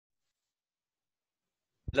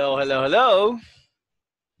Hello, hello, hello.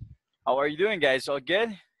 How are you doing, guys? All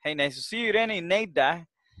good? Hey, nice to see you, Irene and Neida.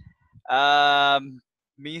 Um,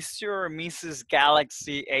 Mr. or Mrs.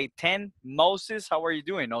 Galaxy A10. Moses, how are you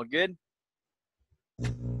doing? All good?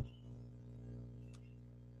 Good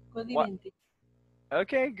What? evening.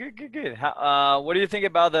 Okay, good, good, good. What do you think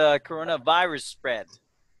about the coronavirus spread?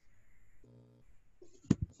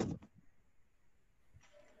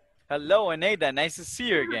 Hello, Neida. Nice to see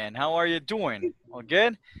you again. How are you doing? All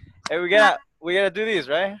good? Hey, we Hi. gotta do this,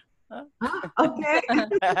 right? Huh? Okay. All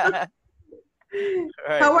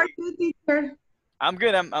right. How are you, teacher? I'm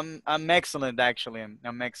good. I'm excellent actually.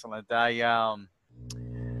 I'm excellent. I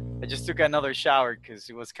just took another shower because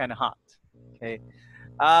it was kind of hot. Okay.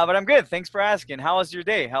 But I'm good. Thanks for asking. How was your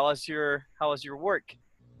day? How was your work?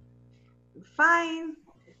 Fine.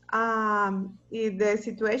 The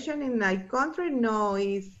situation in my country no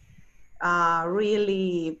is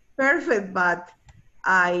really perfect, but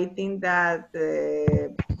I think that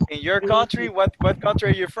In your we country, what country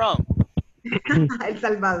are you from? El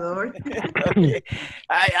Salvador. Okay.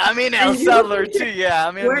 I'm in El And you, Salvador too. teacher,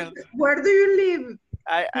 Yeah, where do you live?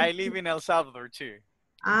 I live in El Salvador too.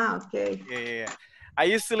 Okay. Yeah, yeah, yeah. I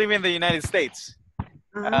used to live in the United States,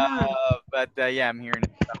 Ah, but yeah, I'm here in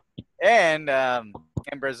and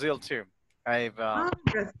in Brazil too. I've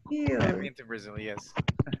Brazil. been to Brazil. Yes.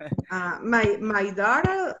 My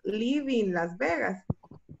daughter live in Las Vegas.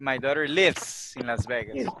 My daughter lives in Las Yes,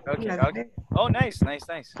 Vegas. in Okay. Las Okay. Vegas. Oh, nice, nice,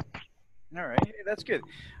 nice. All right, hey, that's good.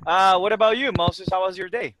 What about you, Moses? How was your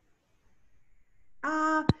day?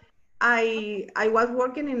 Uh, I was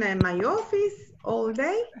working in my office all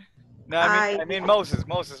day. No, I mean, I I mean Moses,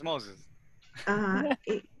 Moses, Moses.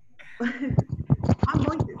 it, I'm Yeah,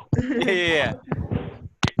 Moises. yeah, yeah.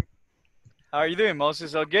 How are you doing,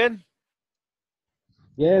 Moses? All good?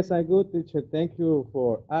 Yes, I'm good, teacher. Thank you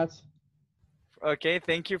for us. Okay,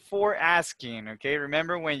 thank you for asking. Okay,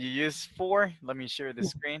 remember when you use for? Let me share the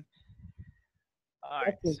screen. All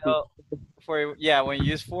right, Asking, so teacher. when you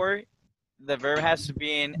use for, the verb has to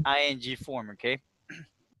be in ing form. Okay.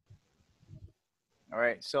 All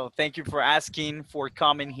right. So thank you for asking, for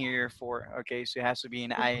coming here. Okay, so it has to be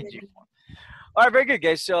in ing form. All right, very good,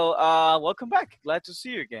 guys. So, welcome back. Glad to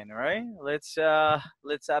see you again. All right, let's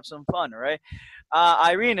have some fun. All right,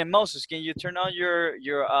 Irene and Moses, can you turn on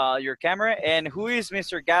your camera? And who is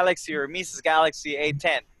Mr. Galaxy or Mrs. Galaxy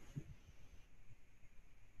A10?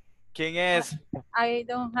 King is I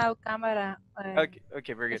don't have camera okay.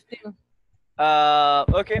 Okay, very good. still.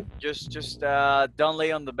 Okay, just don't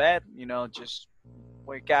lay on the bed. Just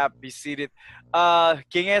wake up, be seated.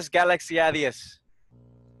 King is Galaxy A10.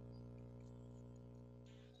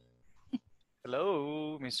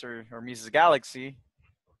 Hello, Mr. or Mrs. Galaxy.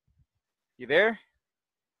 You there?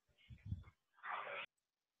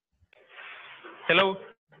 Hello.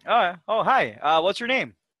 Oh, hi. What's your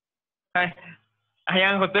name? Hi. I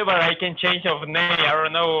am Jose, but I can change of name. I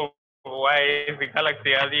don't know why is the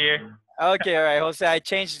Galaxy idea. Okay, all right, Jose. I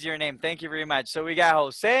changed your name. Thank you very much. So we got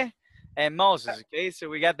Jose and Moses. Okay, so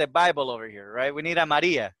we got the Bible over here, right? We need a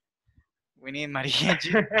Maria. We need Maria.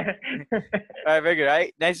 All right, very good. All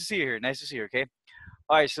right, nice to see you here. Nice to see you. Okay.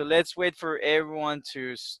 All right, so let's wait for everyone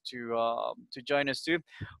to join us too.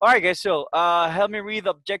 All right, guys. So help me read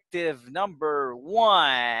objective number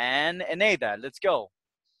one. Eneida, let's go.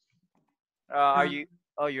 Are uh, you?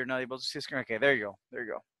 Oh, you're not able to see screen. Okay, there you go. There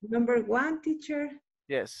you go. Number one, teacher.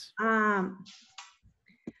 Yes. Um,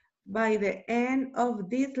 by the end of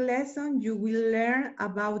this lesson, you will learn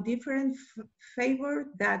about different favors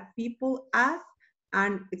that people ask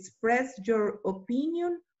and express your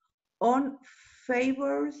opinion on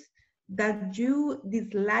favors that you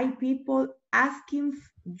dislike people asking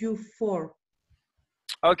you for.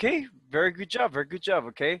 Okay, very good job. Very good job.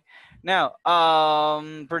 Okay. Now,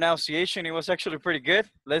 pronunciation, it was actually pretty good.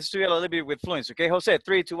 Let's do it a little bit with fluency. Okay, Jose,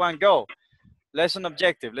 three, two, one, go. Lesson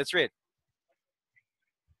objective. Let's read.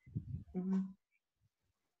 Mhm.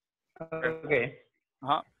 Okay.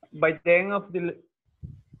 Uh-huh. By the end of the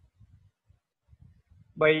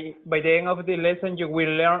by the end of the lesson, you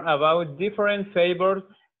will learn about different favors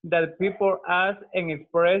that people ask and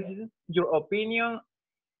express your opinion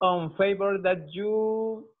on favor that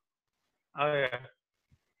you. Oh, yeah.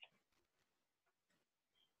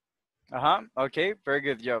 Uh-huh. Okay, very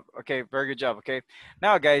good job. Okay, very good job. Okay.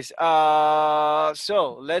 Now, guys,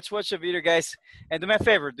 so let's watch the video, guys. And do me a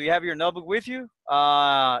favor, do you have your notebook with you?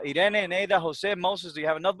 Irene, Neida, Jose, Moses, do you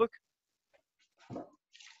have a notebook?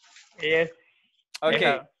 Yes, I Okay.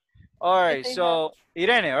 have. All Yes, right. I have. So,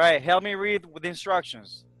 Irene, all right, help me read with the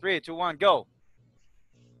instructions. Three, two, one, go.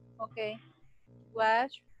 Okay.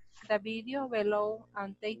 Watch the video below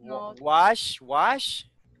and take note. Wash, wash.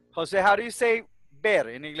 Jose, how do you say ver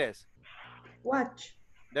in English? Watch.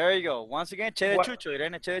 There you go. Once again, che de What? chucho,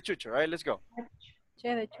 Irene, che de chucho. All right, let's go.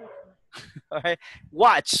 Che de chucho. All right,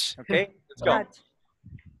 watch. Okay, let's go. Watch.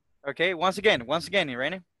 Okay, once again,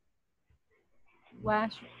 Irene.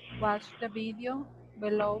 Watch the video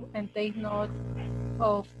below and take note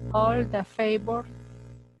of all the favors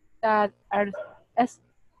that are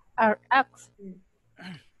asked.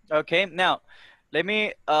 Okay, now let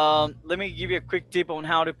me give you a quick tip on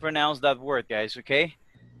how to pronounce that word, guys. Okay,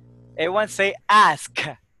 everyone say ask.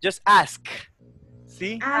 Just ask.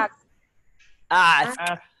 See? Ask. Ask.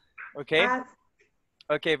 Ask. Okay. Ask.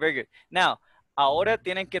 Okay, very good. Now, ahora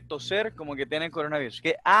tienen que toser como que tienen coronavirus.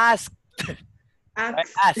 Okay, ask. Ask. Right?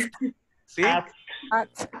 Ask. ¿Sí? Ask.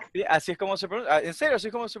 Ask. Sí, así es como se pronuncia. En serio, así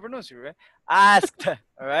es como se pronuncia, right? Asked,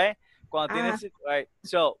 all right? Cuando tienes, all right?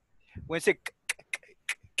 So, when you say,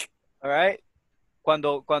 all right?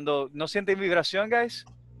 Cuando no sienten vibración, guys,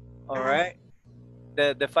 all right?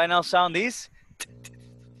 The final sound is,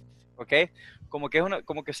 okay? Como que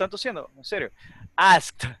están tosiendo, en serio.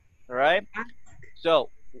 Asked, all right?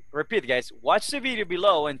 So, repeat, guys. Watch the video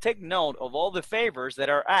below and take note of all the favors that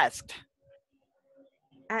are asked.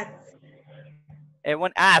 Ask.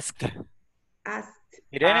 Everyone asked. Asked.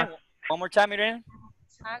 Irene, one more time, Irene.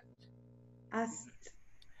 Asked.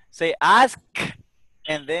 Say ask,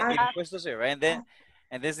 and then Ask. y después tose, right?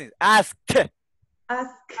 And this is asked.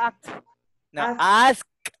 Ask. Ask. Now Ask. ask,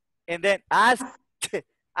 and then asked.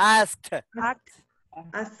 Asked. Ask.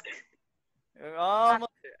 Ask.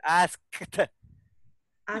 Almost asked.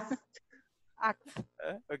 Asked. Ask.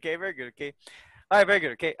 Okay, very good. Okay, all right, very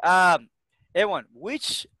good. Okay, everyone,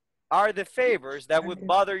 which are the favors that would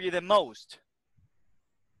bother you the most?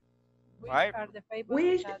 Which Right. are the favors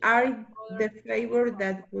Which that are bother the you favor most?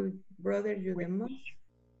 that will bother you the most?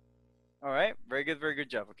 All right, very good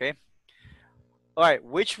job. Okay, all right,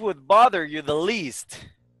 which would bother you the least?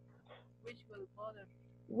 Which will bother?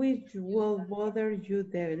 Which will bother you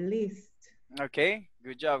the least? Okay,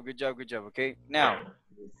 good job. Okay, now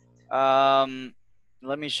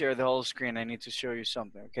let me share the whole screen. I need to show you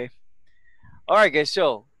something. Okay, all right, guys.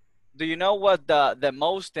 So, do you know what the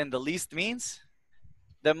most and the least means?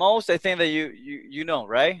 The most, I think that you know,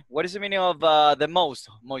 right? What is the meaning of the most?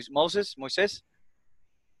 Moses?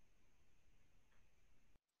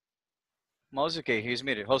 Moses, okay, he's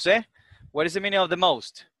muted. Jose, what is the meaning of the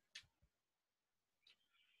most?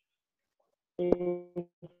 Different.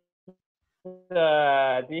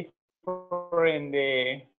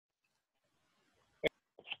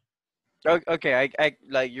 Okay, I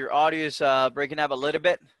like your audio is breaking up a little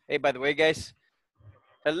bit. Hey, by the way, guys.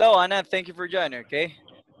 Hello, Anna. Thank you for joining. Okay,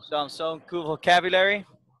 some cool vocabulary.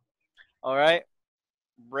 All right,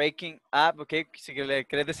 breaking up. Okay, si le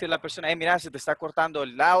quieres decir a la persona, hey, mira, se te está cortando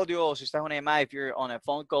el audio, o si estás en una llamada, if you're on a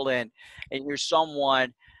phone call and you're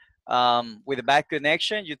someone with a bad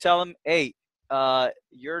connection, you tell them, hey,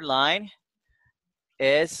 your line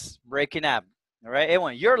is breaking up. All right,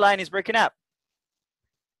 everyone, your line is breaking up.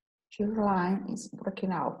 Your line is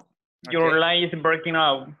breaking out. Your line is breaking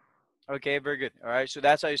out. Okay, very good. All right, so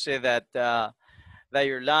that's how you say that that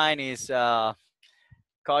your line is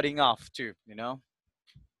cutting off too, you know?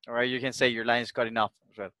 All right, you can say your line is cutting off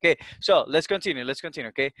as well. Okay, so let's continue,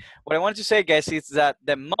 okay? What I wanted to say, guys, is that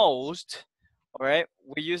the most, all right,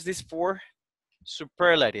 we use this for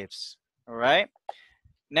superlatives, all right?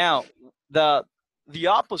 Now, the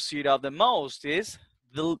opposite of the most is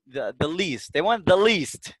the least. They want the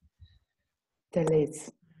least. The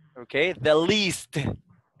least. Okay, the least.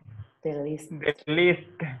 The least. The least.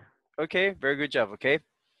 Okay, very good job, okay?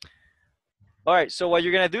 All right, so what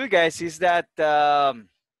you're gonna do, guys, is that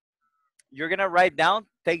you're gonna write down,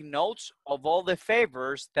 take notes of all the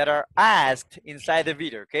favors that are asked inside the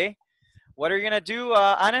video, okay? What are you gonna do,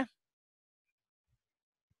 Anna?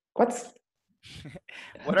 What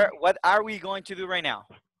are we going to do right now?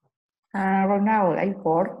 right now I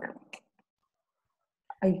work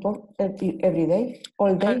every day,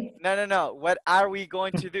 all day. No. What are we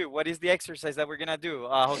going to do? What is the exercise that we're gonna do,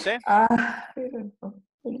 Jose? I don't know.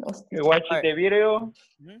 I lost it. Watch All right. the video.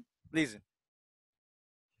 Listen.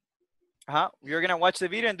 You're gonna watch the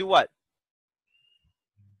video and do what?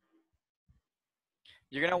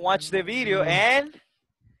 You're gonna watch the video and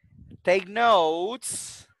take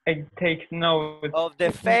notes. I take notes of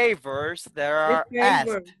the favors that are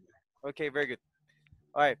asked. Okay, very good.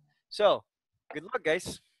 All right, so good luck,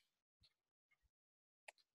 guys.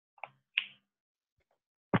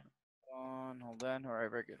 Hold on. All right,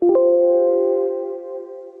 very good.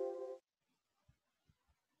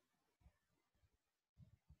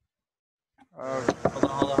 Hold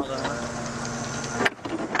on.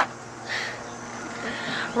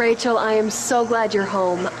 Rachel, I am so glad you're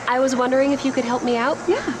home. I was wondering if you could help me out.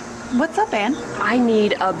 Yeah. What's up, Anne? I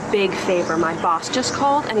need a big favor. My boss just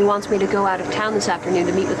called and he wants me to go out of town this afternoon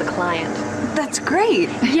to meet with a client. That's great.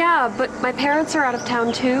 Yeah, but my parents are out of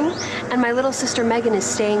town too, and my little sister Megan is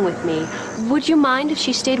staying with me. Would you mind if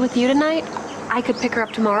she stayed with you tonight? I could pick her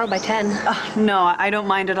up tomorrow by 10. No, I don't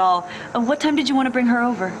mind at all. What time did you want to bring her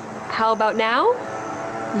over? How about now?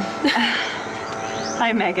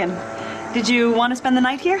 Hi, Megan. Did you want to spend the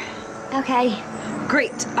night here? Okay.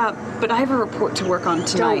 Great, but I have a report to work on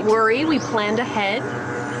tonight. Don't worry, we planned ahead.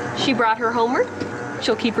 She brought her homework.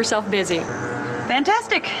 She'll keep herself busy.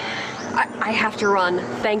 Fantastic. I have to run.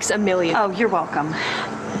 Thanks a million. Oh, you're welcome.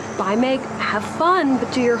 Bye, Meg. Have fun,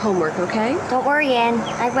 but do your homework, okay? Don't worry, Anne.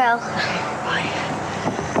 I will. Bye.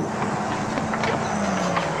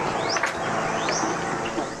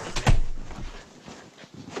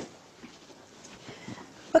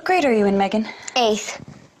 What grade are you in, Megan? 8th.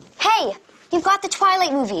 Hey, you've got the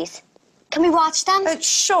Twilight movies. Can we watch them?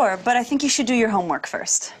 Sure, but I think you should do your homework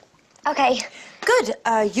first. Okay. Good.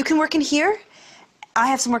 You can work in here. I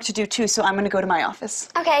have some work to do, too, so I'm going to go to my office.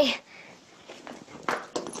 Okay.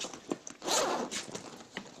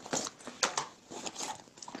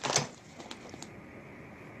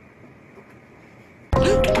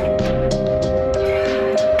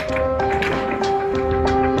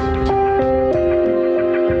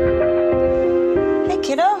 Hey,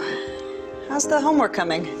 kiddo. How's the homework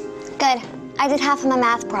coming? Good. I did half of my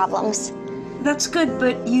math problems. That's good,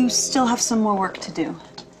 but you still have some more work to do.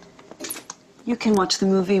 You can watch the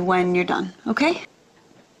movie when you're done, okay?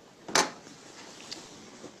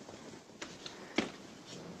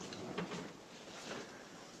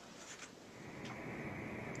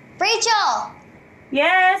 Rachel!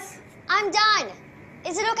 Yes. I'm done.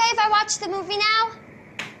 Is it okay if I watch the movie now?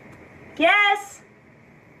 Yes.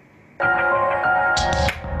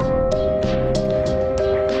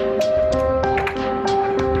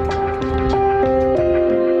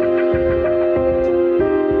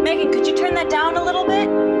 Megan, could you turn that down a little bit?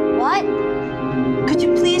 What? Could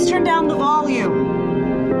you please turn down the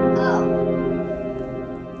volume? Oh.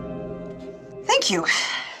 Thank you.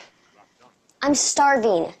 I'm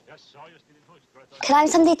starving. Can I have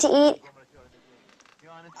something to eat?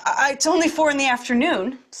 It's only 4 in the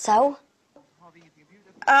afternoon. So?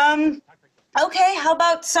 Okay, how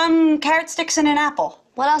about some carrot sticks and an apple?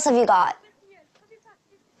 What else have you got?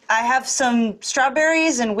 I have some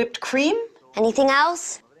strawberries and whipped cream. Anything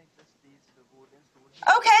else?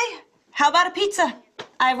 Okay, how about a pizza?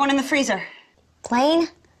 I have one in the freezer. Plain?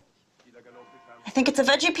 I think it's a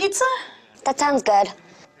veggie pizza? That sounds good.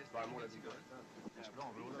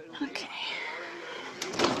 Okay.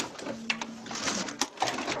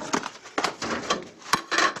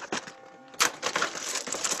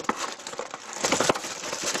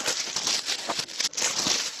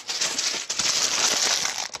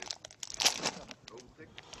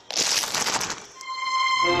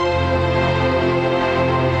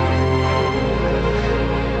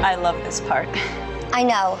 I love this part. I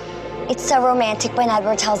know. It's so romantic when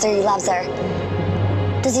Edward tells her he loves her.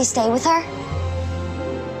 Does he stay with her?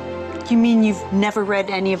 You mean you've never read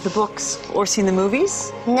any of the books or seen the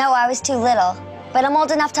movies? No, I was too little. But I'm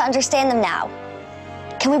old enough to understand them now.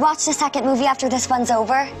 Can we watch the second movie after this one's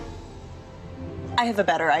over? I have a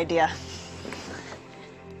better idea.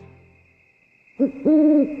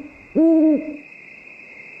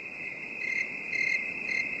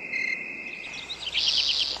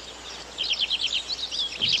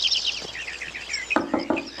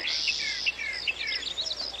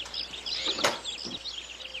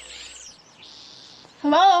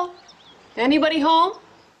 Hello? Anybody home?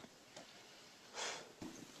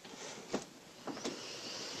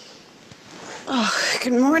 Oh,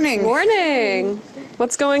 good morning. Morning.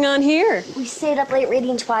 What's going on here? We stayed up late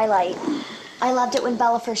reading Twilight. I loved it when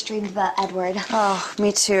Bella first dreamed about Edward. Oh,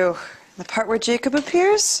 me too. The part where Jacob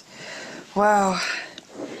appears? Wow.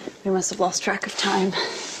 We must have lost track of time.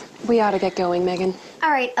 We ought to get going, Megan. All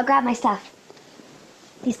right, I'll grab my stuff.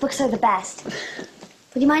 These books are the best.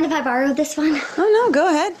 Would you mind if I borrowed this one? Oh, no, go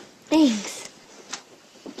ahead. Thanks.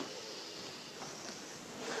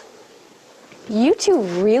 You two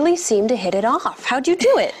really seem to hit it off. How'd you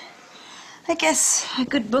do it? I guess a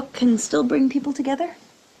good book can still bring people together.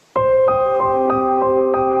 All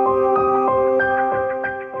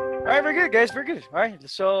right, very good, guys. Very good. All right,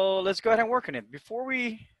 so let's go ahead and work on it. Before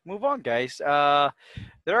we move on, guys, there are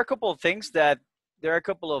a couple of things that there are a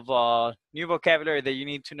couple of new vocabulary that you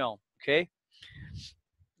need to know. Okay.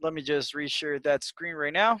 Let me just reshare that screen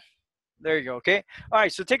right now. There you go. Okay. All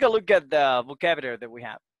right. So take a look at the vocabulary that we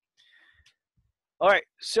have. All right,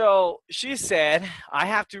 so she said, I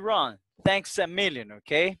have to run. Thanks a million,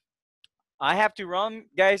 okay? I have to run,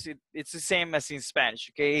 guys. It's the same as in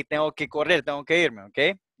Spanish, okay? Tengo que correr, tengo que irme,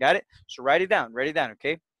 okay? Got it? So write it down,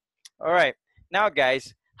 okay? All right. Now,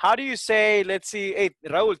 guys, how do you say, let's see, hey,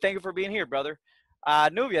 Raul, thank you for being here, brother.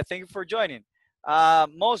 Nubia, thank you for joining.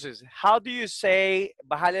 Moses, how do you say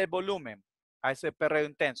bajarle el volumen a ese perreo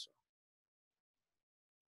intenso?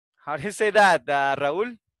 How do you say that,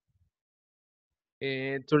 Raul?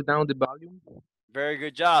 Turn down the volume. Very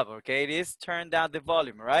good job. Okay, it is turn down the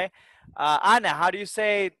volume, right? Ana, how do you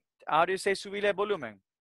say subirle el volumen?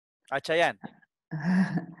 A Chayanne.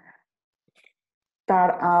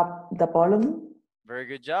 Turn up the volume. Very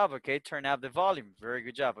good job. Okay, turn up the volume. Very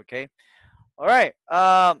good job. Okay. All right.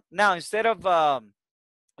 Now instead of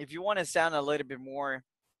if you want to sound a little bit more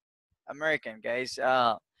American, guys,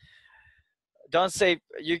 don't say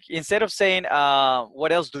you instead of saying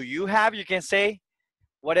what else do you have, you can say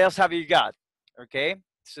what else have you got? Okay,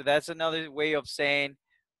 so that's another way of saying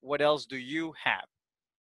what else do you have?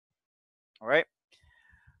 All right.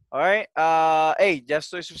 All right. Hey, ya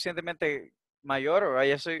estoy suficientemente mayor, all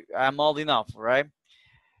right? I'm old enough, all right?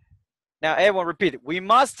 Now, everyone repeat it. We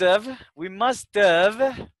must have lost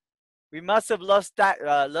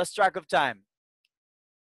track of time.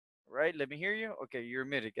 All right, let me hear you. Okay, you're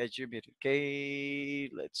muted, guys. You're muted.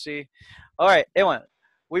 Okay, let's see. All right, everyone.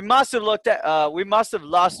 We must have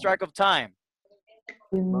lost track of time.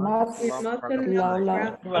 We must We must have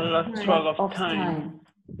lost track of time.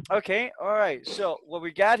 Okay, all right. So what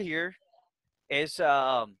we got here is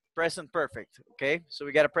present perfect. Okay, so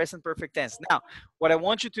we got a present perfect tense. Now, what I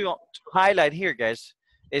want you to highlight here, guys,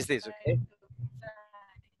 is this. Okay,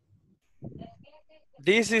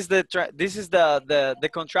 this is the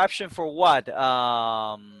contraption for what?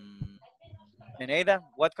 Eneida,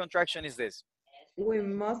 what contraction is this? We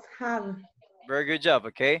must have. Very good job.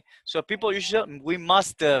 Okay, so people usually we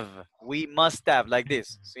must have like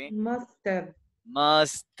this. See, Must have.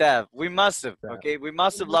 must have. We must have. Okay, we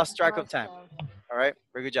must have lost track of time. All right,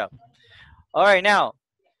 very good job. All right, now,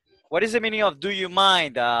 what is the meaning of do you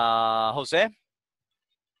mind, Jose?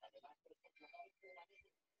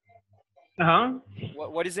 Uh-huh.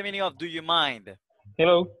 What is the meaning of do you mind?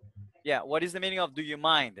 Hello. Yeah, what is the meaning of do you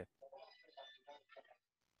mind?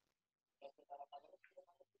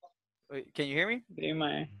 Wait, can you hear me?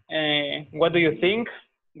 What do you think?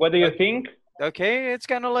 What do you think? Okay, it's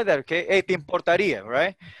kind of like that, okay? Hey, te importaría,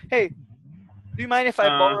 right? Hey, do you mind if I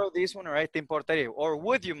borrow this one, all right? Te importaría. Or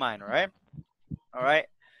would you mind, all right? All right?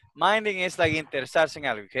 Minding is like interesarse en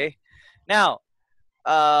algo, okay? Now,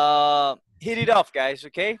 hit it off, guys,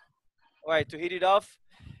 okay? All right, to hit it off,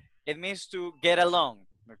 it means to get along,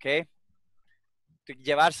 okay? To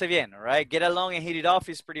llevarse bien, all right? Get along and hit it off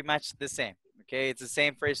is pretty much the same, okay? It's the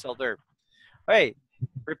same phrasal verb. All right,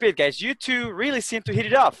 repeat, guys. You two really seem to hit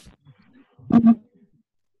it off.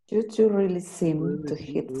 You two really seem to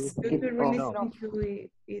hit it off.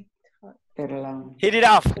 Hit it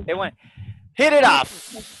off. Everyone, hit it off.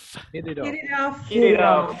 Hit it off. Hit it off. Hit it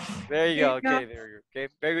off. There you go. Okay, there you go. Okay,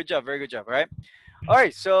 very good job. Very good job. All right. All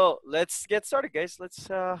right. So let's get started, guys.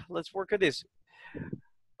 Let's work on this.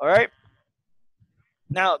 All right.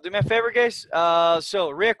 Now, do me a favor, guys. So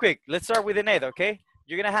real quick, let's start with Eneida, okay?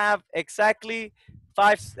 You're gonna have exactly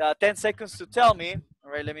 10 seconds to tell me.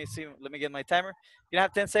 All right, let me see. Let me get my timer. You're gonna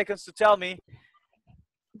have 10 seconds to tell me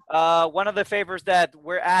one of the favors that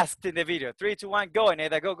were asked in the video. 3, 2, 1, go,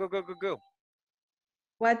 Eneida. Go, go, go, go, go.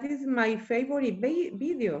 What is my favorite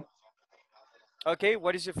video? Okay,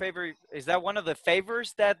 what is your favorite? Is that one of the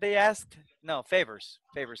favors that they asked? No, favors.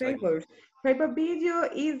 Favors. Favors. Favorite video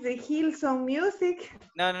is the Hillsong music.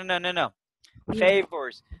 No.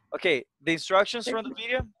 Favors. Okay, the instructions from the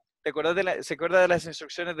video. ¿Se acuerda de las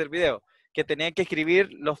instrucciones del video? Que tenían que escribir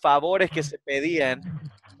los favores que se pedían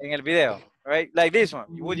en el video. Right? Like this one.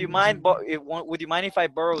 Would you mind if I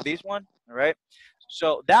borrow this one? All right.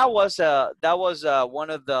 So that was one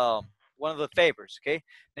of the favors, okay?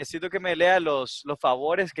 Necesito que me lea los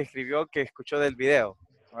favores que escuchó del video.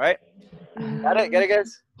 All right? Got it,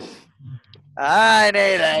 guys?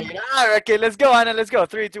 Okay, let's go, Anna. Let's go.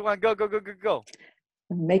 3, 2, 1, go, go, go, go, go.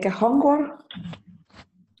 Make a homework.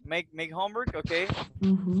 Make homework, okay.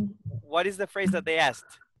 Mm-hmm. What is the phrase that they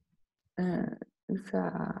asked? It's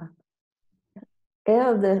the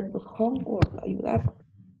homework. Ayudar.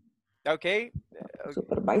 Okay.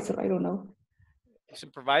 Supervisor, I don't know.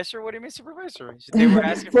 Supervisor? What do you mean supervisor? They were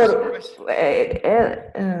asking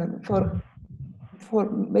for for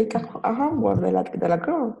make a homework de la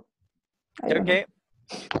girl. Okay.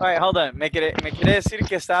 All right, hold on. ¿Me quiere decir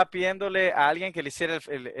que estaba pidiéndole a alguien que le hiciera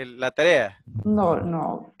la tarea?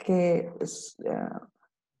 No, que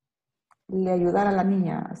le ayudara a la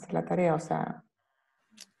niña a hacer la tarea, o sea,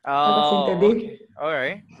 algo así Oh, entendí. okay. All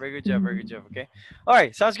right. Very good job. Very good job. Okay. All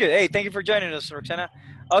right. Sounds good. Hey, thank you for joining us, Roxana.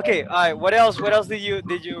 Okay. All right. What else? What else did you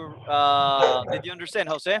understand,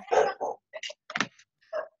 Jose?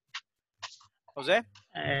 Jose?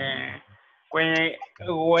 When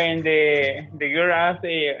the girl asked,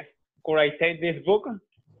 could I take this book?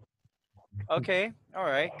 Okay. All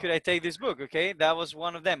right. Could I take this book? Okay. That was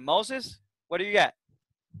one of them. Moses, what do you got?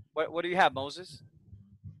 What do you have, Moses?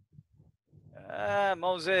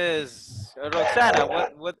 Moses, Roxana,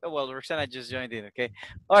 what? Well, Roxana just joined in. Okay.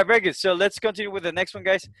 All right. Very good. So let's continue with the next one,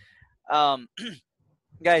 guys.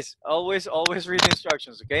 Guys, always read the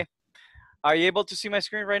instructions. Okay. Are you able to see my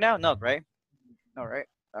screen right now? No, right? All right.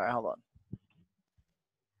 All right. Hold on.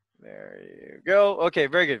 There you go. Okay.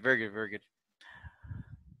 Very good. Very good. Very good.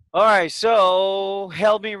 All right. So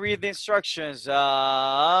help me read the instructions.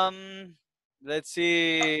 Let's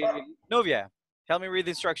see. Novia, help me read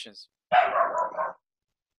the instructions.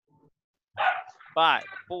 5,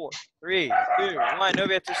 4, 3, 2, 1.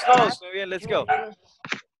 Novia, too slow. Novia, let's go.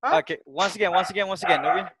 Huh? Okay. Once again.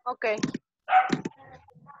 Novia. Okay.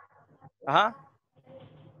 Uh-huh.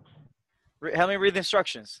 Help me read the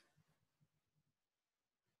instructions.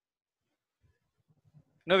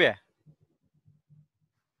 Nubia.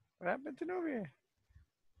 What happened to Nubia?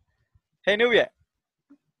 Hey, Nubia.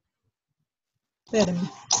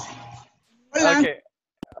 Hola. Okay.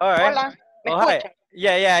 All right. Hola. ¿Me Oh, hi. escuchan?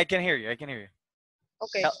 Yeah, I can hear you.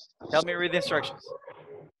 Okay. Help me read the instructions.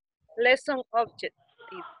 Lesson objective.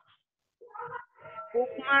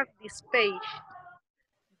 Bookmark this page.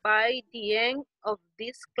 By the end of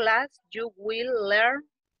this class, you will learn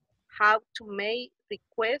how to make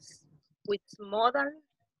requests with modal,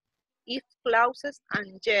 if clauses,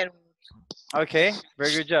 and gerunds. Okay.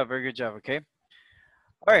 Very good job. Okay.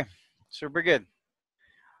 All right. Super good.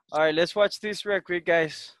 All right. Let's watch this real quick,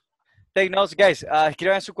 guys. Take notes, guys.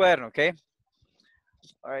 Escriban en su cuaderno, okay?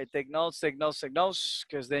 All right. Take notes,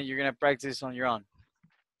 because then you're going to practice on your own.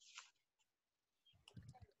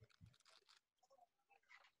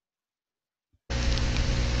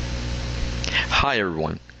 Hi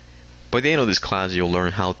everyone. By the end of this class, you'll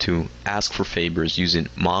learn how to ask for favors using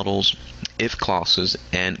modals, if clauses,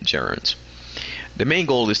 and gerunds. The main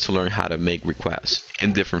goal is to learn how to make requests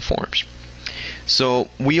in different forms. So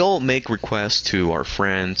we all make requests to our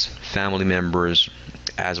friends, family members,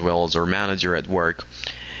 as well as our manager at work.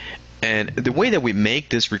 And the way that we make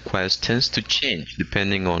this request tends to change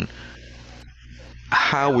depending on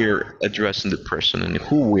how we're addressing the person and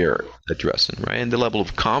who we're addressing, right? And the level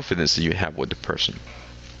of confidence that you have with the person.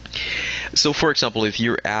 So for example, if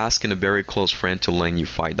you're asking a very close friend to lend you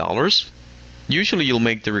 $5, usually you'll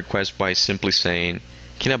make the request by simply saying,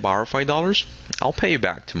 "Can I borrow $5? I'll pay you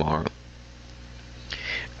back tomorrow."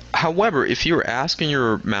 However, if you're asking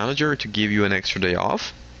your manager to give you an extra day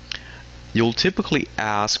off, you'll typically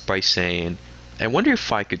ask by saying, "I wonder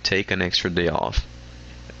if I could take an extra day off."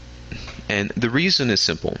 And the reason is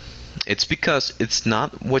simple. It's because it's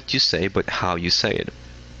not what you say, but how you say it.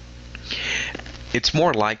 It's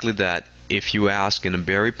more likely that if you ask in a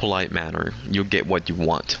very polite manner, you'll get what you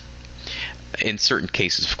want. In certain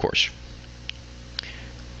cases, of course.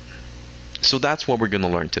 So that's what we're going to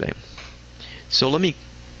learn today. So let me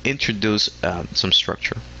introduce some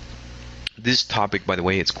structure. This topic, by the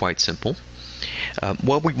way, it's quite simple.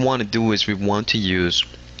 What we want to do is we want to use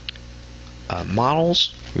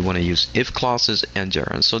modals, we want to use if clauses, and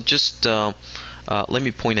gerunds. So just let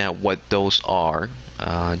me point out what those are.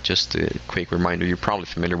 Just a quick reminder, you're probably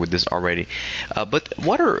familiar with this already. But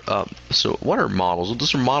what are modals? Well,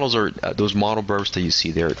 those are modals are those modal verbs that you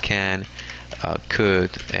see there: can, could,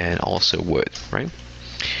 and also would, right?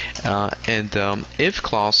 And if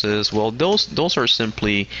clauses, well, those are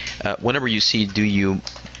simply whenever you see "do you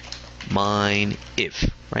mind if,"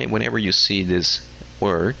 right? Whenever you see this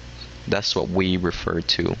word, that's what we refer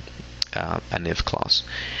to an if clause.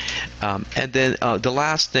 And then the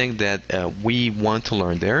last thing that we want to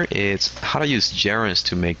learn there is how to use gerunds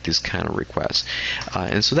to make this kind of request.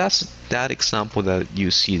 And so that's that example that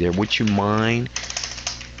you see there. Would you mind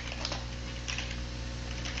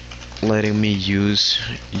letting me use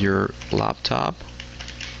your laptop?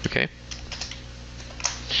 Okay.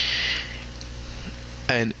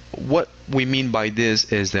 And what we mean by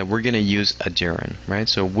this is that we're going to use a gerund, right?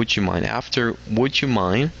 So would you mind? After would you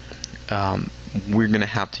mind, we're going to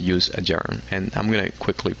have to use a gerund. And I'm going to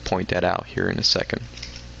quickly point that out here in a second.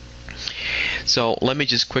 So let me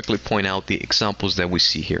just quickly point out the examples that we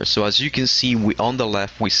see here. So as you can see, on the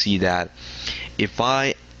left, we see that if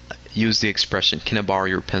I use the expression, can I borrow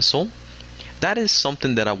your pencil? That is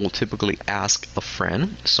something that I will typically ask a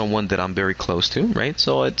friend, someone that I'm very close to, right?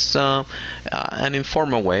 So it's an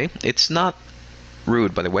informal way. It's not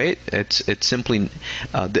rude, by the way. It's simply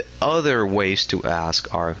the other ways to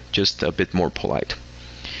ask are just a bit more polite.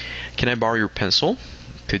 Can I borrow your pencil?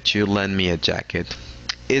 Could you lend me a jacket?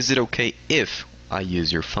 Is it okay if I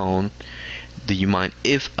use your phone? Do you mind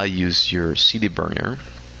if I use your CD burner?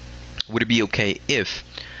 Would it be okay if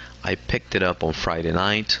I picked it up on Friday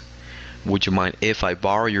night? Would you mind if I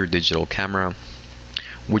borrow your digital camera?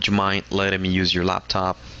 Would you mind letting me use your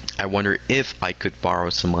laptop? I wonder if I could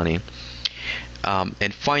borrow some money.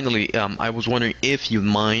 And finally, I was wondering if you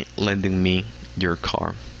mind lending me your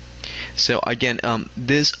car. So again,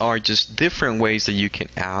 these are just different ways that you can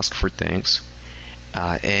ask for things.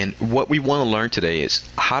 And what we want to learn today is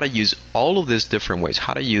how to use all of these different ways,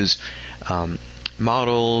 how to use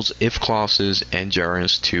models, if clauses, and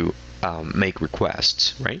gerunds to make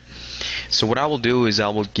requests, right? So what I will do is I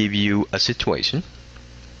will give you a situation.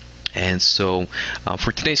 And so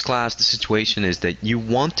for today's class, the situation is that you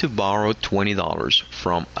want to borrow $20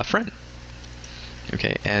 from a friend.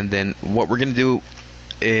 Okay, and then what we're gonna do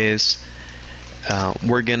is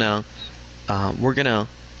we're gonna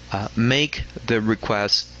make the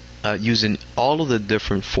request using all of the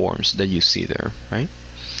different forms that you see there, right?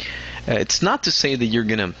 It's not to say that you're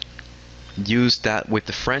gonna use that with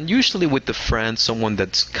the friend. Usually with the friend, someone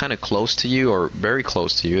that's kind of close to you or very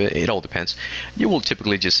close to you, it all depends. You will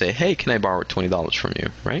typically just say, hey, can I borrow $20 from you,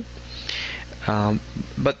 right?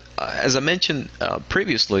 But as I mentioned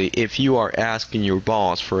previously, if you are asking your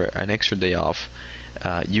boss for an extra day off,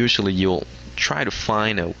 usually you'll try to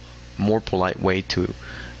find a more polite way to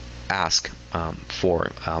ask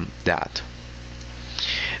for that.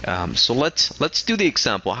 So let's do the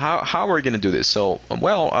example. How are we going to do this? So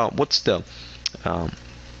what's the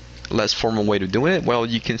less formal way to do it? Well,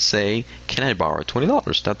 you can say, can I borrow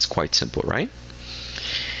 $20? That's quite simple, right?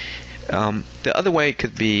 The other way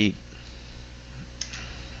could be,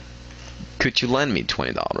 could you lend me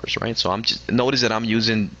 $20, right? So I'm just notice that I'm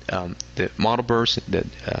using the modal verbs,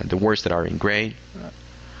 the words that are in gray,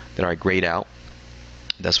 that are grayed out.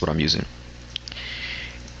 That's what I'm using.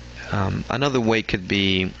 Another way could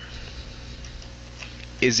be,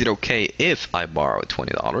 is it okay if I borrow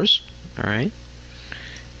 $20? All right.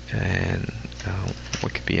 And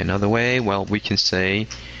what could be another way? Well, we can say,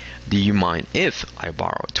 do you mind if I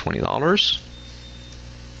borrow $20?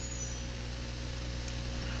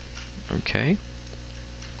 Okay.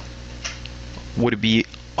 Would it be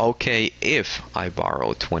okay if I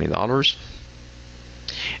borrow $20?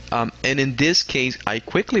 And in this case, I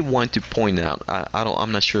quickly want to point out,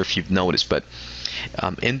 I'm not sure if you've noticed, but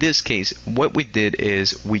in this case, what we did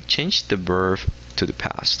is we changed the verb to the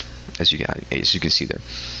past, as you can see there.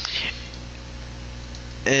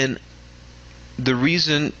 And the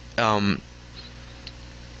reason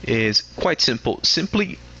is quite simple.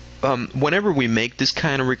 Simply, whenever we make this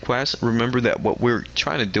kind of request, remember that what we're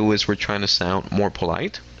trying to do is we're trying to sound more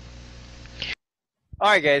polite. All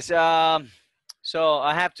right, guys. So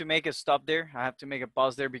I have to make a stop there. I have to make a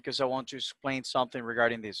pause there because I want to explain something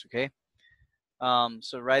regarding this, okay?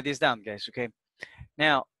 So write this down, guys, okay?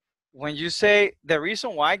 Now, when you say the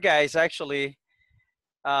reason why, guys, actually,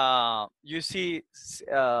 you see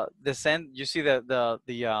the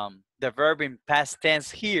verb in past tense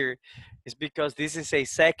here is because this is a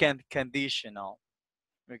second conditional,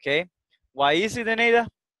 okay? Why is it, Aneda?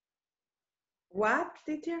 What,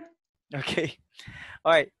 teacher? Okay.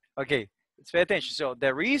 All right. Okay. Let's pay attention. So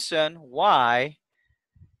the reason why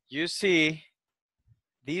you see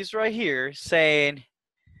these right here saying,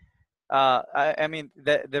 I mean,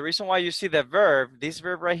 the reason why you see the verb, this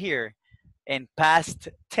verb right here, in past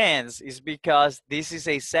tense is because this is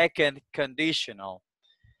a second conditional.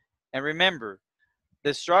 And remember,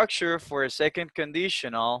 the structure for a second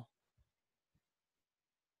conditional,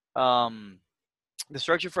 on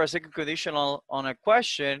a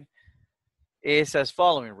question is as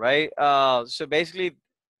following, right? So basically,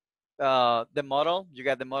 the model, you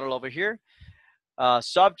got the model over here,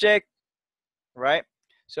 subject, right?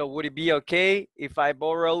 So would it be okay if I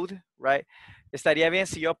borrowed, right? Estaría bien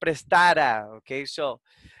si yo prestara, okay? So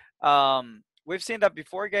we've seen that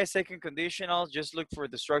before, guys. Second conditional, just look for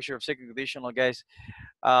the structure of second conditional, guys.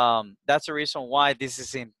 That's the reason why this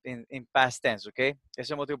is in past tense, okay? Ese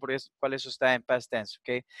es el motivo por cual eso está en past tense,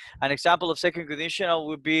 okay? An example of second conditional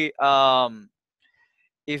would be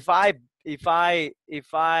if I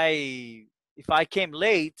came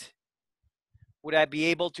late, would I be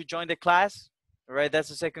able to join the class? right? That's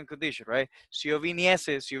the second condition, right? Si yo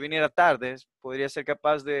viniera tarde, podría ser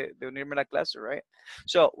capaz de unirme a la clase, right?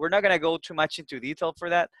 So we're not going to go too much into detail for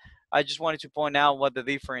that. I just wanted to point out what the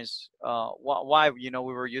difference, why, we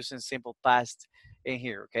were using simple past in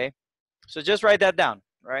here, okay? So just write that down,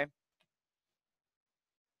 right?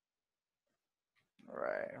 All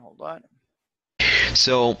right, hold on.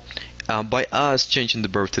 So by us changing the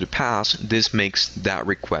verb to the past, this makes that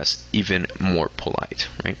request even more polite,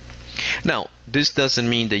 right? Now, this doesn't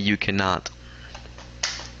mean that you cannot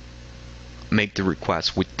make the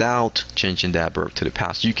request without changing that verb to the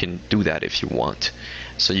past. You can do that if you want.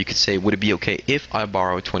 So you could say, would it be okay if I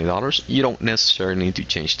borrow $20? You don't necessarily need to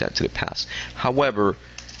change that to the past. However,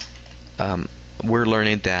 we're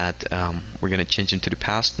learning that we're going to change it to the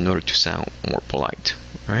past in order to sound more polite,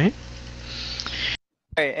 right?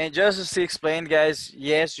 Okay, and just to explain, guys,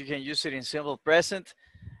 yes, you can use it in simple present,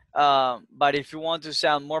 but if you want to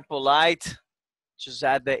sound more polite, just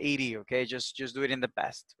add the ed, okay? Just do it in the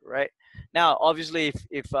past, right? Now, obviously,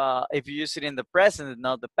 if you use it in the present and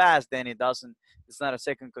not the past, then it's not a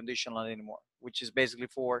second conditional anymore, which is basically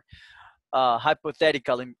for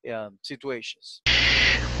hypothetical situations.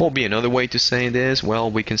 What would be another way to say this?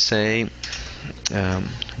 Well, we can say,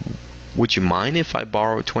 would you mind if I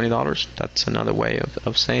borrow $20? That's another way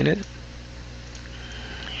of saying it.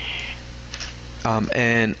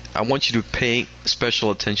 And I want you to pay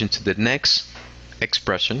special attention to the next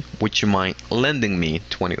expression, would you mind lending me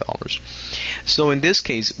 $20? So in this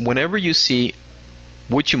case, whenever you see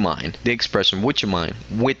would you mind, the expression would you mind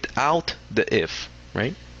without the if,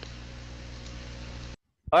 right?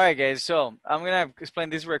 All right, guys, so I'm gonna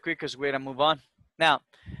explain this real quick because we're gonna move on now.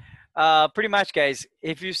 Pretty much, guys,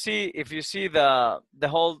 if you see the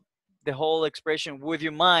whole expression would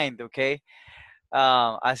you mind, okay,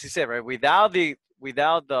 as you said, right, without the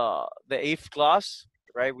if clause,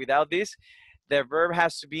 right, without this, the verb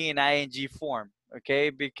has to be in ing form, okay,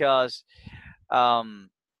 because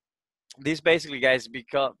this basically, guys,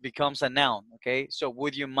 becomes a noun, okay? So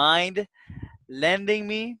would you mind lending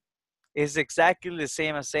me is exactly the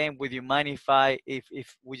same as saying would you mind if I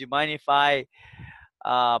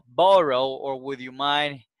borrow, or would you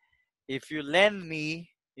mind if you lend me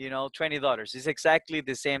 $20? It's exactly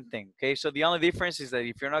the same thing, okay? So the only difference is that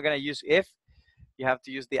if you're not going to use if, you have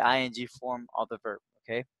to use the ing form of the verb,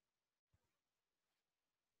 okay?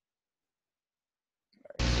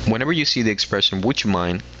 Whenever you see the expression would you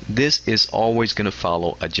mind, this is always going to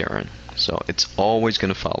follow a gerund. So it's always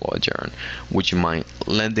going to follow a gerund. Would you mind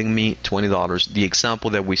lending me $20? The example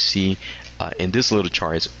that we see in this little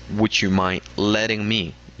chart is would you mind letting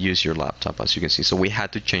me use your laptop, as you can see. So we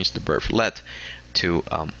had to change the verb let to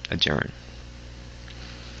a gerund.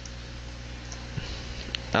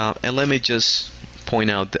 And let me just point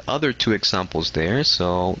out the other two examples there.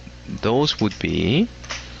 So those would be,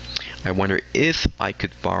 I wonder if I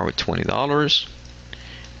could borrow $20,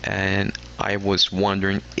 and I was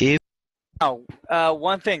wondering if. Now,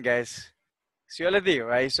 one thing, guys. Si yo les digo,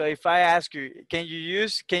 right? So if I ask you, can you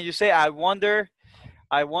say I wonder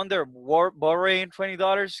borrowing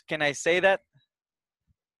 $20? Can I say that?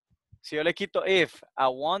 Si yo le quito if, I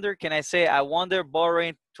wonder, can I say I wonder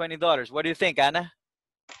borrowing $20? What do you think, Anna?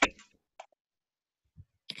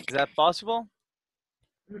 Is that possible?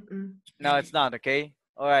 No, it's not, okay?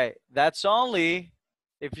 All right, that's only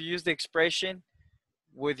if you use the expression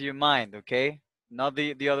with your mind, okay? Not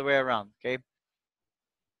the other way around, okay?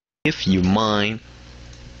 If you mind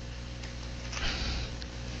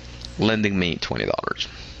lending me $20.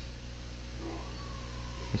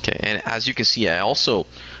 Okay, and as you can see, I also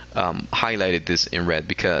highlighted this in red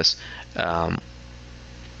because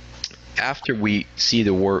after we see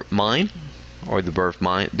the word mind or the verb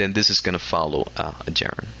mind, then this is going to follow a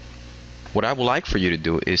gerund. What I would like for you to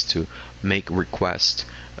do is to make requests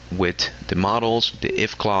with the models, the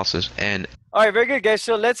if clauses, and. All right, very good, guys.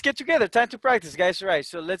 So let's get together. Time to practice, guys. All right,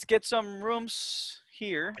 so let's get some rooms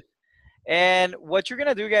here. And what you're going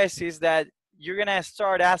to do, guys, is that you're going to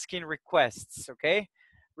start asking requests, okay?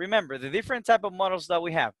 Remember, the different type of models that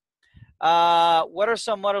we have. What are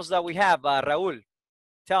some models that we have, Raúl?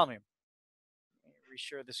 Tell me. Let me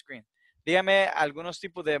reshare the screen. Dígame algunos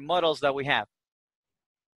tipos de models that we have.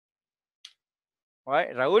 All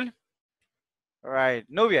right, Raúl? All right,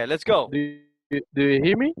 Nubia, let's go. Do you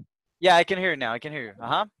hear me? Yeah, I can hear you now. I can hear you.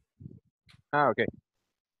 Uh-huh. Okay.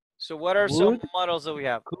 So what are some models that we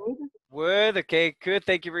have? Could. Would, okay, good.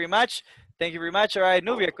 Thank you very much. Thank you very much. All right,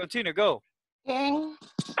 Nubia, continue, go.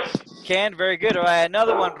 Can, very good. All right,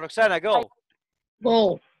 another one, Roxana, go.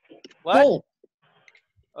 Go. What? Go.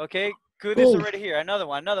 Okay, could is already here. Another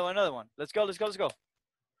one. Let's go.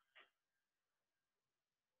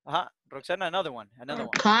 Roxana, another one. Another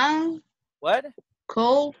one. Can. What?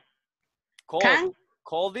 Cold. Cold. Can.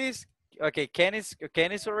 Cold is okay. Ken is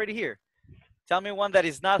already here. Tell me one that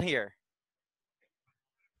is not here.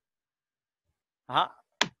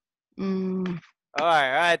 Mm. All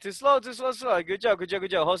right. Too slow. Good job.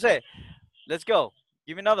 Jose, let's go.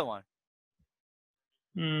 Give me another one.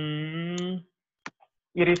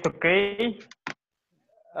 It is okay.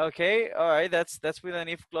 Okay. All right. That's with an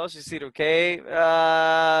if clause. Is it okay?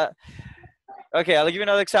 Okay. I'll give you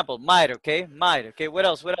another example. Might. Okay. Might. Okay. What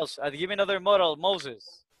else? I'll give you another model.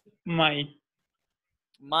 Moses. Might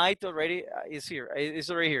already is here. It's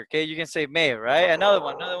already here. Okay. You can say may. Right. Another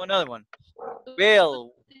one.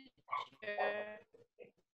 Will.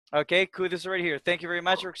 Okay, cool. This is already here. Thank you very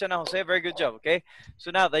much, Roxana Jose. Very good job. Okay.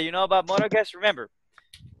 So now that you know about modal guess, remember,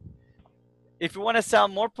 if you want to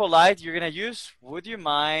sound more polite, you're gonna use would you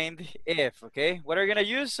mind if. Okay. What are you gonna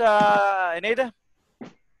use, Eneida?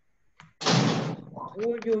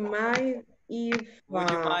 Would you mind if? Would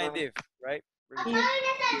you mind if? Right.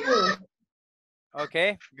 If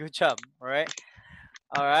okay. Good job. All right.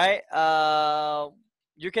 All right.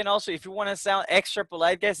 You can also, if you want to sound extra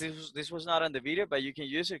polite, guys, this was not on the video, but you can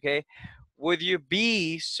use it. Okay. Would you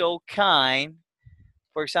be so kind,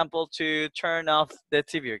 for example, to turn off the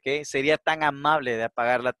TV? Okay. Sería tan amable de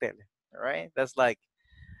apagar la tele. All right. That's like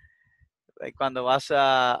cuando vas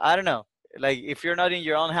a, I don't know, like if you're not in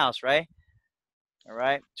your own house, right? All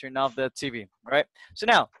right. Turn off the TV. All right. So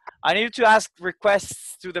now I need to ask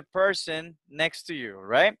requests to the person next to you. All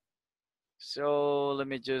right. So let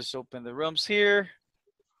me just open the rooms here.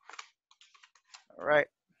 All right.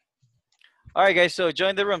 All right, guys. So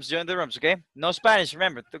join the rooms. Okay. No Spanish.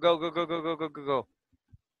 Remember to go.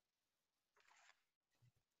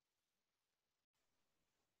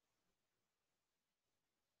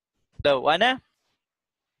 So Ana,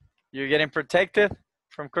 you're getting protected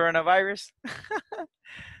from coronavirus.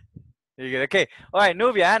 You're good. Okay. All right,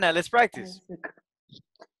 Nubia, Ana, let's practice.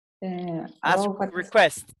 Ask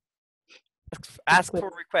requests. Ask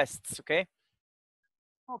for requests. Okay.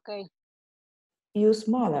 Okay. Use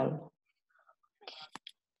model.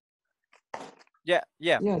 Yeah.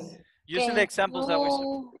 Yes. Using the examples that we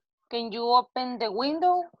saw. Can you open the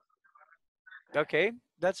window? Okay,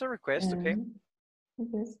 that's a request. Okay.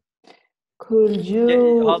 Yes. Could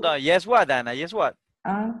you? Hold on. Yes, what, Ana? Yes, what?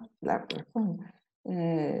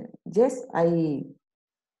 Yes, I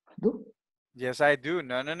do. Yes, I do.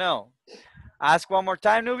 No. Ask one more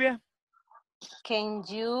time, Nubia. Can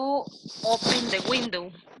you open the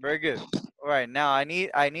window? Very good. All right, now I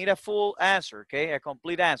need a full answer. Okay, a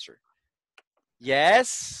complete answer.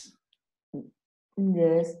 Yes.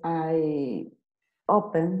 Yes, I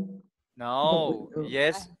open. No.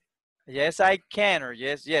 Yes, I can. Or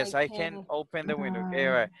yes, I can open the window. Okay,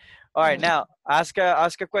 all right. All right, now ask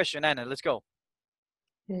a question, Anna. Let's go.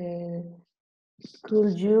 Could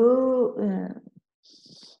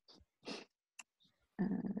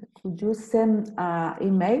you send an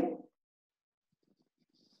email?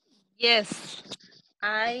 Yes,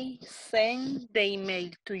 I send the email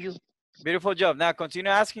to you. Beautiful job. Now continue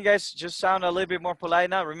asking, guys. Just sound a little bit more polite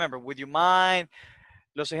now. Remember, would you mind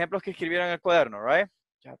los ejemplos que escribieron en el cuaderno, right?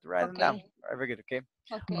 You have to write them down. All right, very good. Okay.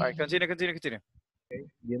 All right, continue. Okay,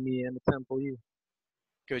 give me an example, you.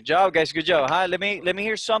 Good job, guys. Good job. Let me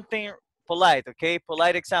hear something polite. Okay,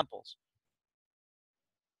 polite examples.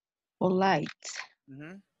 Polite.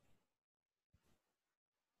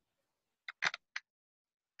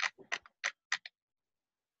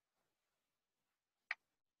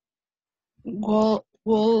 Will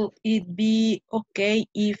it be okay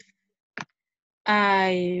if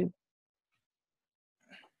I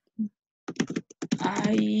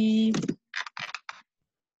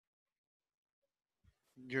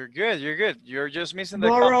You're good. You're just missing the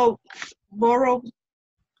borrow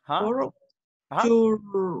your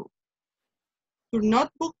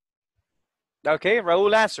notebook? Okay,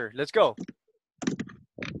 Raul, answer. Let's go.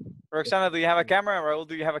 Roxana, do you have a camera? Raul,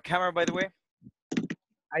 do you have a camera, by the way?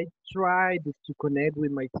 I tried to connect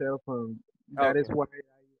with myself, and that is why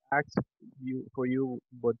I asked you,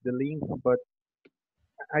 but the link, but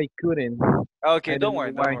I couldn't. Okay, don't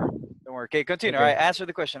worry. Okay, continue. Okay. All right, answer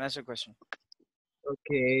the question.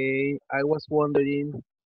 Okay, I was wondering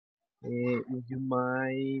if you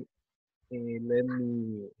might lend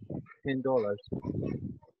me $10.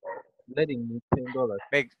 Letting me $10.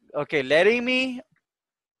 Okay, letting me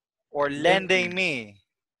or lending me?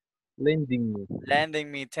 Lending me. Lending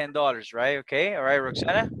me $10, right? Okay, all right,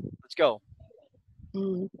 Roxana, let's go.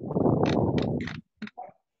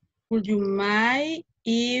 Would you mind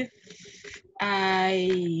if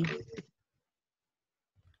I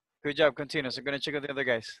Good job. Continue. So I'm going to check with the other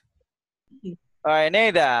guys. All right,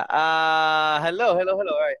 Neida. Hello. All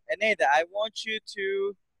right, Neida, I want you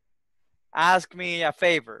to ask me a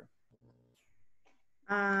favor.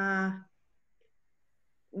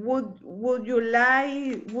 Would you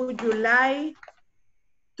like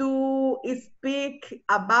to speak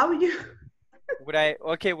about you? Would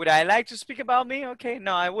I like to speak about me? Okay,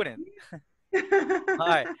 no, I wouldn't. All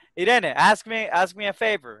right, Irene, ask me a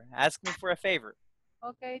favor. Ask me for a favor.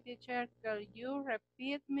 Okay, teacher, could you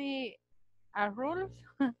repeat me a rules?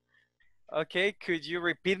 Okay, could you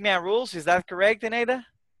repeat me a rules? Is that correct, Neida?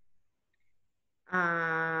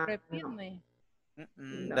 Repeat me.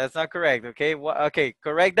 No. That's not correct. Okay, okay,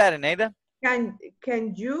 correct that, Neida. Can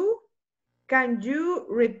you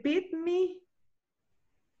repeat me?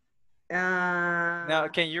 No,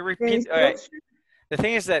 can you repeat? All right. The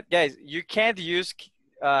thing is that, guys, you can't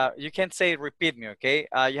say repeat me, okay?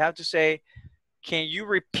 You have to say, can you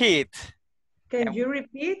repeat? Can you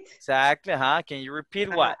repeat? Exactly, huh? Can you repeat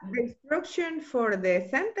what? The instruction for the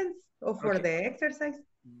sentence or for the exercise?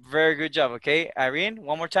 Very good job, okay? Irene,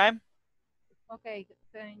 one more time. Okay,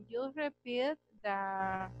 can you repeat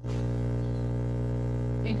the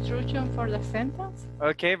instruction for the sentence?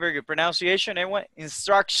 Okay, very good. Pronunciation, everyone.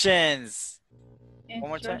 Instructions. One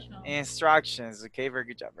more time. Instructions. Okay, very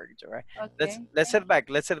good job, right? Okay. Let's head back.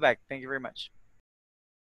 Thank you very much.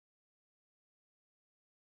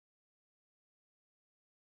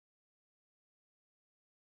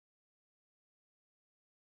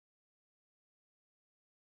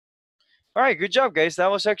 All right, good job, guys. That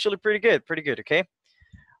was actually pretty good, okay?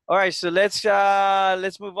 All right, so let's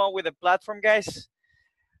move on with the platform, guys.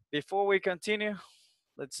 Before we continue,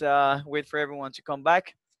 let's wait for everyone to come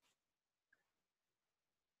back.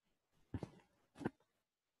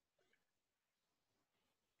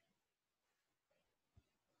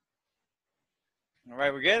 All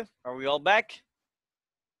right, we're good? Are we all back?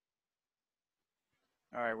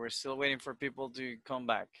 All right, we're still waiting for people to come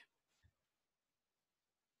back.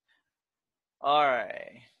 All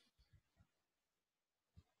right.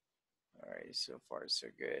 All right, so far so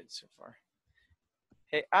good, so far.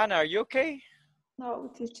 Hey, Anna, are you okay?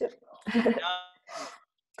 No, teacher.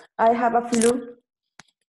 I have a flu.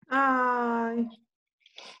 I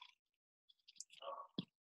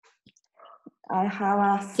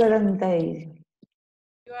have a 7 days.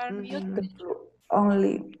 You are muted.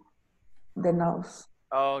 Only the nose.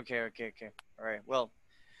 Oh, okay. All right. Well,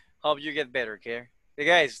 hope you get better, okay? Hey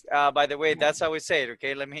guys, by the way, that's how we say it,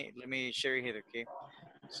 okay? Let me share it here, okay?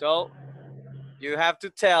 So you have to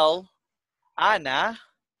tell Anna,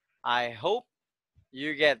 I hope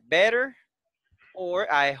you get better, or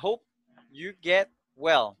I hope you get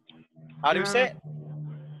well. How do you say it?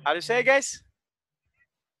 How do you say it, guys?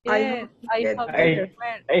 Yes, I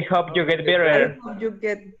hope you get better. I hope you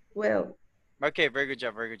get well. Okay, very good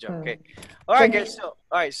job, okay. All right, guys,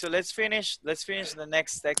 so let's finish the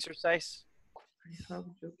next exercise. I hope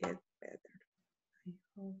you get better.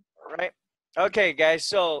 All right. Okay, guys,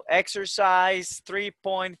 so exercise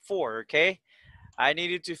 3.4, okay? I need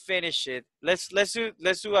you to finish it. Let's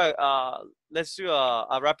do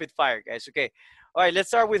a rapid fire, guys. Okay. All right, let's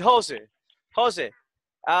start with Jose. Jose,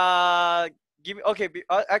 give me. Okay,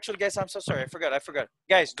 actually, guys, I'm so sorry. I forgot.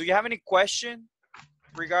 Guys, do you have any question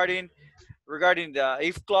regarding the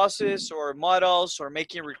if clauses or modals or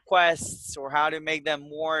making requests or how to make them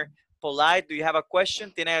more polite? Do you have a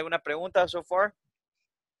question? ¿Tiene alguna pregunta so far?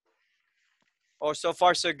 Or so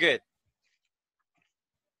far so good?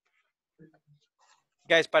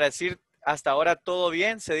 Guys, para decir hasta ahora todo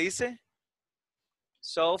bien, se dice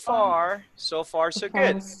so far so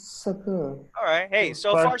good. So good. All right. Hey,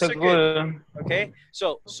 so far so good. Okay.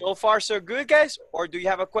 So far so good, guys, or do you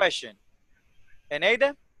have a question?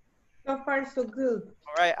 Eneida? So far so good.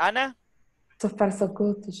 All right, Ana? So far so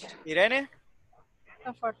good, teacher. Irene?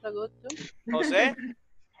 So far so good too. Jose?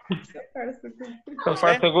 So far so good. So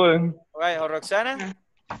far so good. All right, Roxana?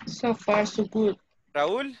 So far so good.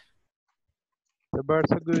 Raúl? So far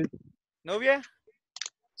so good. Nubia?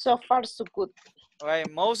 So far so good. All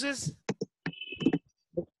right, Moses?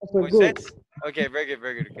 So good. Okay, very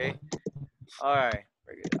good, okay. All right,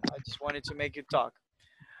 very good. I just wanted to make you talk.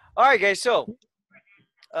 All right, guys, so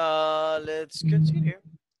let's continue.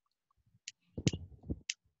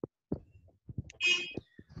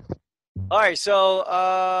 All right, so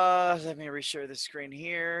let me reshare the screen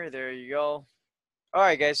here. There you go. All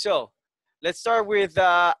right, guys, so let's start with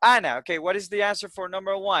Anna. Okay, what is the answer for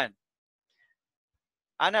number 1?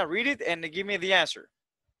 Anna, read it and give me the answer.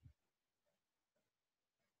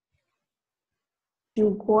 You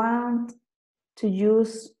want to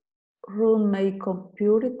use roommate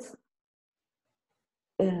computers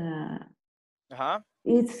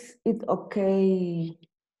it's okay.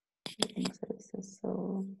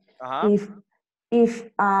 So if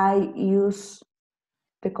I use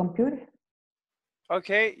the computer.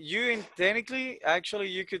 Okay, technically, actually,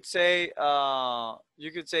 you could say,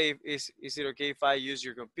 is it okay if I use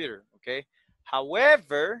your computer? Okay.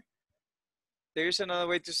 However, there's another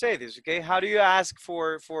way to say this. Okay. How do you ask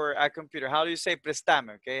for a computer? How do you say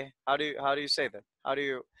préstame? Okay. How do you say that? How do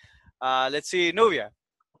you? Let's see, Nubia.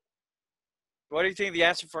 What do you think the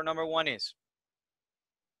answer for number 1 is?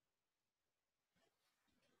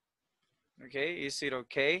 Okay. Is it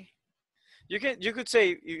okay? You could say,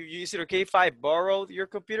 is it okay if I borrow your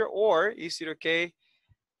computer, or is it okay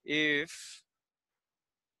if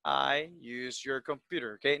I use your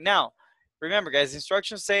computer? Okay, now remember, guys,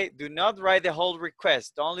 instructions say do not write the whole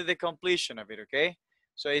request, only the completion of it. Okay,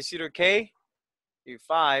 so is it okay if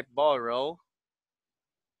I borrow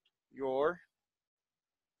your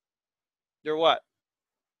what?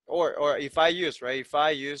 Or if I use, right? If I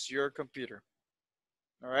use your computer.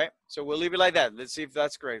 All right, so we'll leave it like that. Let's see if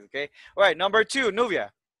that's correct. Okay, all right, number 2,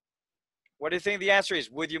 Nubia. What do you think the answer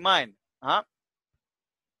is? Would you mind?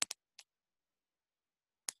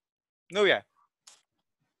 Nubia.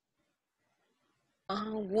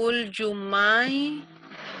 Would you mind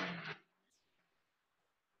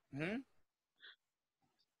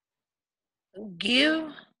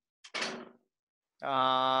give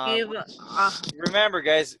remember,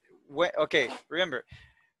 guys, remember,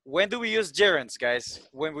 when do we use gerunds, guys?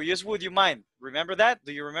 When we use would you mind. Remember that?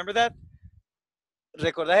 Do you remember that?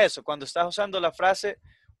 ¿Recordás eso? Cuando estás usando la frase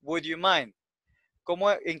would you mind.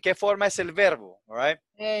 ¿En qué forma es el verbo? All right?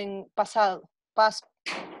 En pasado. Past.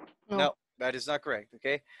 No, that is not correct.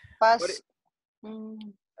 Okay. Past. Do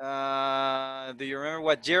you remember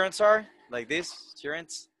what gerunds are? Like this,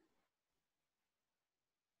 gerunds?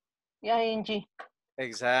 ing.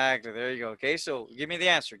 Exactly. There you go. Okay. So give me the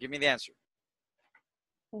answer. Give me the answer.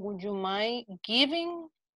 Would you mind giving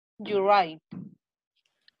you a ride?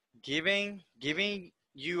 Giving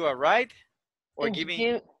you a ride, or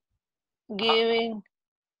giving? Giving.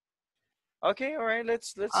 Okay. All right.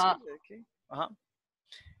 Let's see. Okay.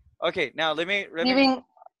 Okay. Now let me.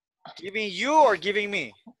 Giving you or giving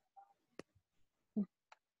me?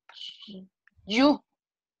 You.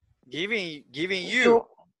 Giving you.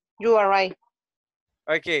 You are right.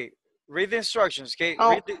 Okay. Read the instructions. Okay.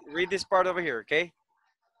 Read this part over here. Okay.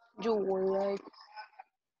 You would like.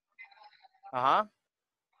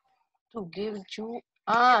 To give you.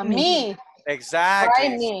 Me. Exactly.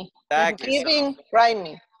 Write me. Exactly. Giving, write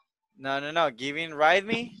me. No. Giving, write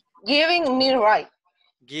me. Giving me right.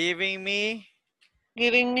 Giving me.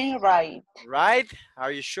 Giving me right. Right?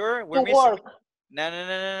 Are you sure? We're missing. Work.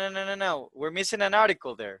 No. We're missing an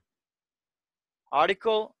article there.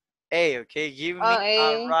 Article A. Okay. Give me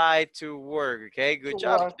a right to work. Okay. Good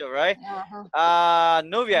job. Still, right?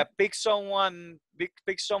 Nubia, pick someone.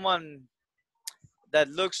 Pick someone that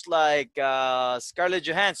looks like Scarlett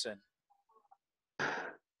Johansson.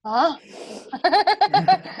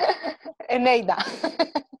 Eneida.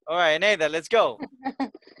 All right, Eneida, let's go.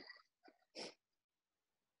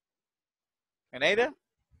 Eneida?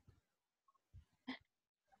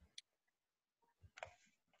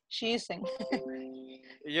 She isn't.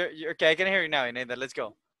 You're okay. I can hear you now, Eneida. Let's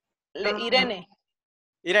go. Irene.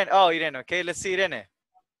 Irene. Oh, Irene. Okay, let's see Irene.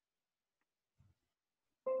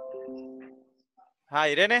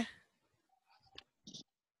 Hi, Irene.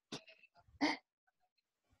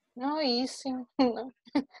 No, easy.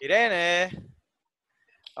 Irene.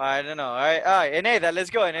 I don't know. All right, Eneida, let's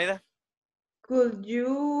go, Eneida. Could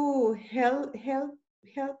you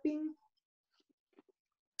helping?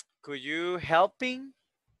 Could you helping?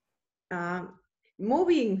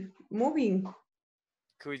 Moving.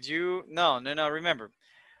 Could you? No. Remember,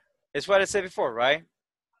 it's what I said before, right?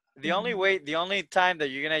 The only time that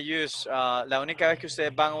you're gonna use, la única vez que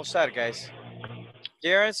ustedes van a usar, guys,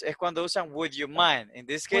 gerunds es cuando usan would you mind. In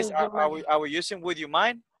this case, are we using would you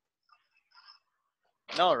mind?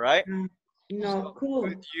 No, right? No, so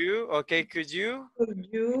could you? Okay, could you? Could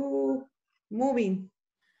you moving?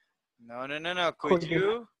 No. Could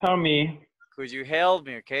you help me? Could you help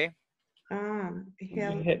me? Okay. Help.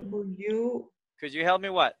 Could you help me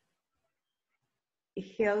what?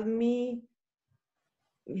 Help me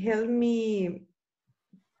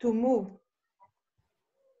to move.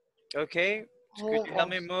 Okay. Could you help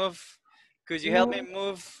me move? Could you help me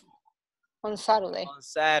move on Saturday? On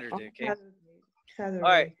Saturday, okay. Saturday. All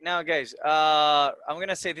right, now guys, I'm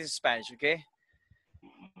gonna say this in Spanish, okay?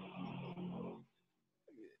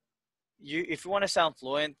 If you want to sound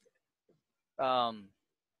fluent,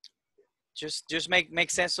 just make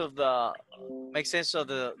sense of the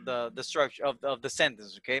structure of the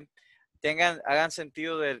sentence, okay? Hagan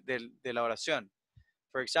sentido de la oración.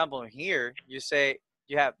 For example, here you say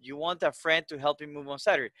you want a friend to help you move on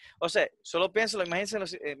Saturday. O sea, solo piénsalo,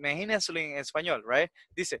 imagínenselo en español, right?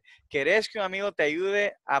 Dice, ¿querés que un amigo te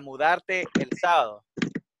ayude a mudarte el sábado?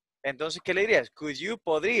 Entonces, ¿qué le dirías?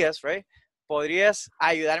 Podrías, right? Podrías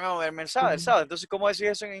ayudarme a moverme el sábado. Entonces, ¿cómo decir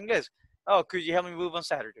eso en inglés? Oh, could you help me move on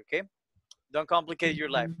Saturday, okay? Don't complicate your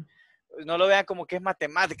life. No lo vean como que es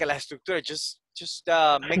matemática la estructura. Just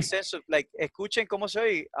make sense of, like, escuchen cómo se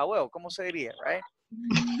oye. Huevo, ¿cómo se diría, right?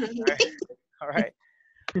 All right.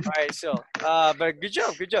 So, but good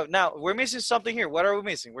job. Now, we're missing something here. What are we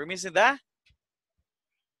missing? We're missing that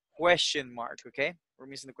question mark, okay? We're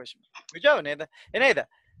missing the question mark. Good job, Neda. And Neda,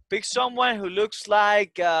 pick someone who looks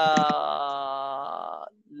like Keanu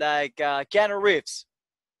Reeves.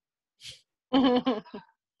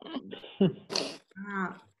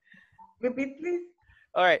 Repeat, please.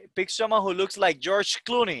 All right, pick someone who looks like George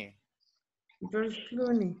Clooney. George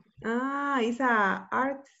Clooney. He's a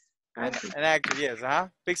artist. An actor, yes.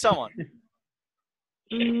 Pick someone.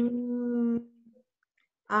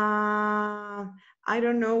 I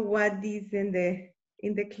don't know what is in the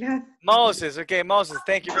class. Moses. Okay, Moses.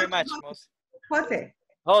 Thank you very much, Moses.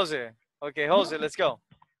 Jose. Okay, Jose. Let's go.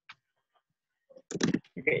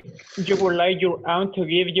 Okay. You would like your aunt to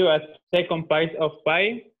give you a second pie of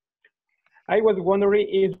pie? I was wondering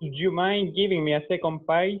if you mind giving me a second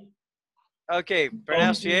pie. Okay,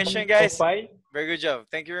 pronunciation, guys. Very good job.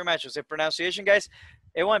 Thank you very much. Jose. Pronunciation, guys.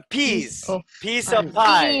 Everyone, piece of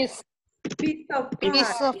pie. Piece of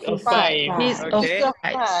pie. Okay.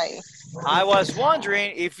 I was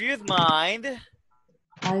wondering if you'd mind.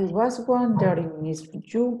 I was wondering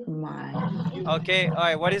if you mind. Okay, all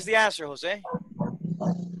right. What is the answer, Jose?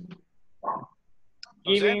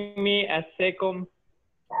 Giving me a second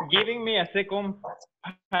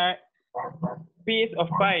piece of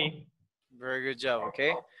pie. Very good job.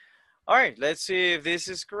 Okay. All right. Let's see if this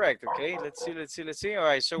is correct. Okay. Let's see. All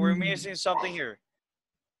right. So we're missing something here.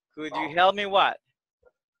 Could you help me what?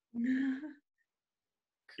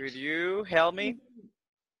 Could you help me?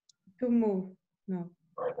 To move. No.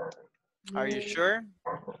 Are you sure?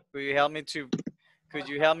 Could you help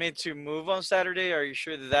me to move on Saturday? Are you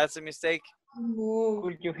sure that that's a mistake? Move.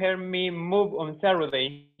 Could you help me move on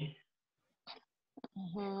Saturday?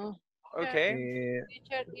 Okay.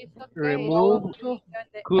 Remove.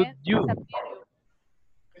 Could you?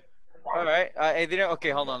 All right. I didn't. Okay,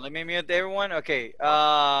 hold on. Let me mute everyone. Okay.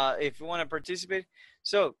 If you want to participate,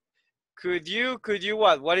 so could you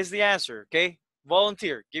what? What is the answer? Okay.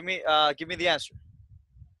 Volunteer. Give me the answer.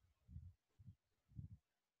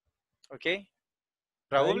 Okay.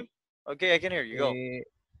 Raúl. Okay, I can hear you. Go.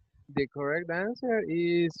 The correct answer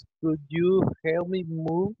is, could you help me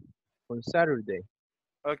move on Saturday?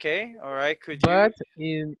 Okay, all right. Could but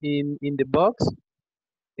you? But in the box,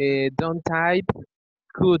 don't type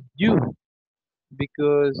could you,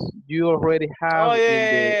 because you already have. Oh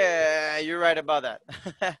yeah, you're right about that.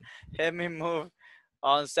 Help me move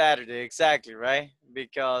on Saturday. Exactly, right?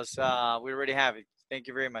 Because we already have it. Thank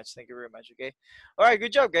you very much. Okay. All right,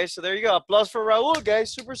 good job, guys. So there you go. Applause for Raul,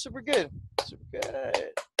 guys. Super good. Super good. All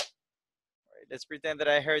right, let's pretend that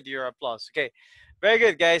I heard your applause. Okay, very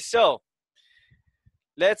good, guys. So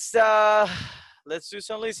let's do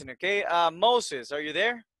some listening. Okay, Moses, are you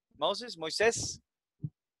there? Moises.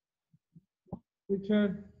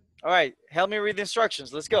 Teacher. All right, help me read the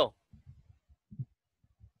instructions. Let's go.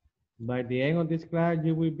 By the end of this class,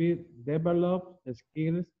 you will be develop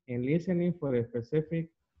skills in listening for a specific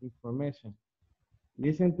information.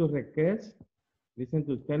 Listen to requests, listen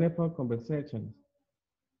to telephone conversations.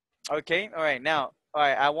 Okay, all right. Now, all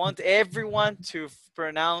right, I want everyone to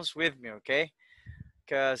pronounce with me, okay?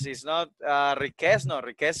 Because it's not request, no,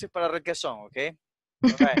 request is para requesón, okay?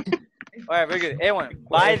 All right. All right, very good. Everyone,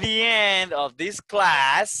 by the end of this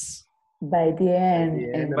class, of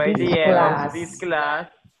this class,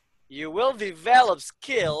 you will develop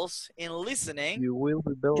skills in listening. You will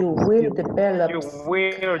develop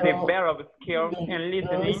skills in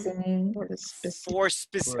listening. For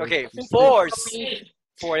specific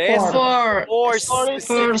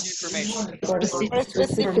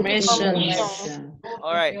information.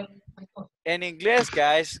 All right. En inglés,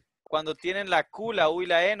 guys, cuando tienen la Q, la U y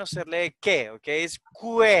la E, no se lee que, okay? Es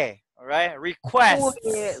que. All right, request. All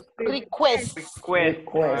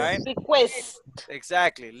right?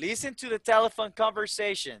 Exactly. Listen to the telephone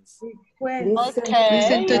conversations.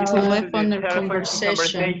 Listen to telephone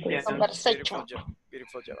conversations. Beautiful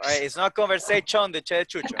full job. All right, it's not conversation de Che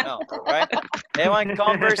Chucho, no, right? They want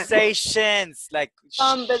conversations, like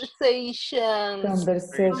Conversations.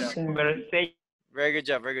 Conversation. Very good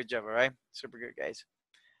job, all right? Super good, guys.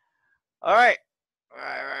 All right.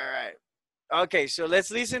 Okay, so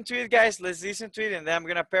let's listen to it, guys. Let's listen to it, and then I'm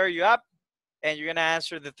gonna pair you up, and you're gonna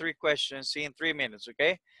answer the 3 questions in 3 minutes,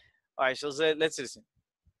 okay? All right, so let's listen.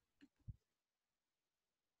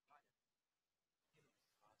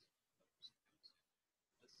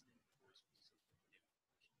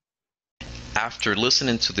 After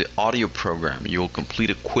listening to the audio program, you will complete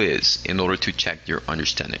a quiz in order to check your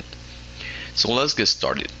understanding. So let's get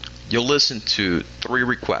started. You'll listen to 3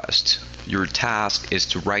 requests. Your task is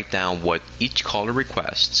to write down what each caller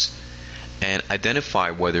requests and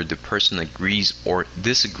identify whether the person agrees or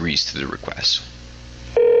disagrees to the request.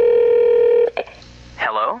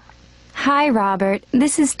 Hello? Hi, Robert.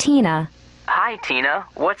 This is Tina. Hi, Tina.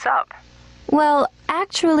 What's up? Well,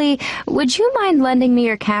 actually, would you mind lending me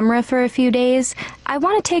your camera for a few days? I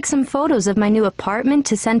want to take some photos of my new apartment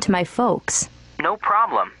to send to my folks. No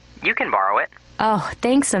problem. You can borrow it. Oh,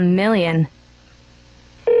 thanks a million.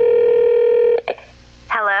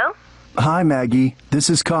 Hello? Hi, Maggie. This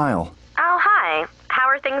is Kyle. Oh, hi. How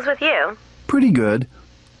are things with you? Pretty good.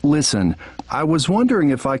 Listen, I was wondering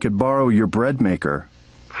if I could borrow your bread maker.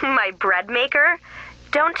 My bread maker?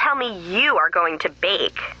 Don't tell me you are going to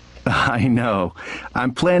bake. I know.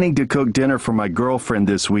 I'm planning to cook dinner for my girlfriend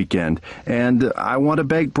this weekend, and I want to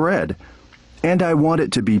bake bread. And I want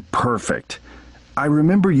it to be perfect. I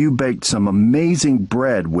remember you baked some amazing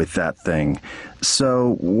bread with that thing.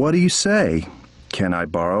 So, what do you say? Can I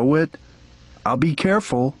borrow it? I'll be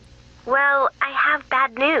careful. Well, I have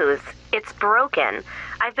bad news. It's broken.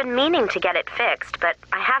 I've been meaning to get it fixed, but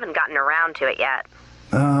I haven't gotten around to it yet.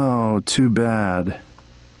 Oh, too bad.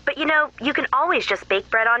 But you know, you can always just bake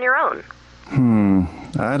bread on your own.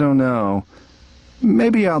 I don't know.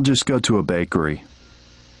 Maybe I'll just go to a bakery.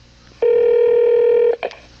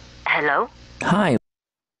 Hello? Hi,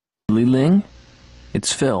 Li Ling.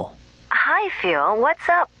 It's Phil. Hi, Phil. What's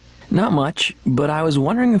up? Not much, but I was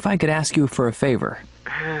wondering if I could ask you for a favor.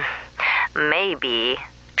 Maybe.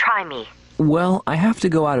 Try me. Well, I have to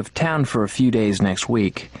go out of town for a few days next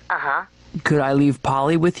week. Uh-huh. Could I leave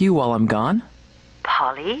Polly with you while I'm gone?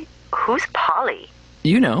 Polly? Who's Polly?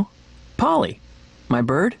 You know, Polly, my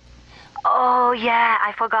bird. Oh, yeah,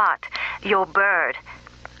 I forgot. Your bird.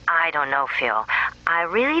 I don't know, Phil. I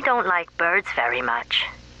really don't like birds very much.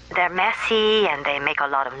 They're messy and they make a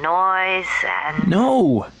lot of noise and...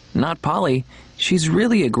 No, not Polly. She's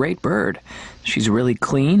really a great bird. She's really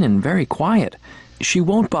clean and very quiet. She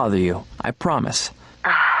won't bother you, I promise.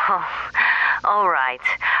 Oh, all right.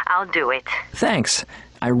 I'll do it. Thanks.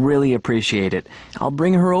 I really appreciate it. I'll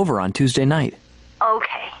bring her over on Tuesday night.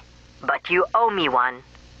 Okay, but you owe me one.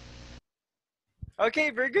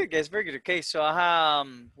 Okay, very good, guys. Very good. Okay, so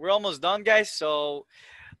we're almost done, guys. So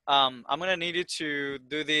I'm gonna need you to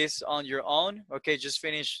do this on your own. Okay, just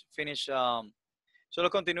finish. Solo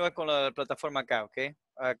continúa con la plataforma acá. Okay,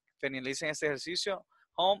 finalicen este ejercicio.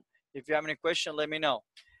 Home. If you have any question, let me know.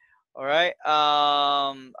 All right.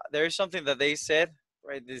 There is something that they said.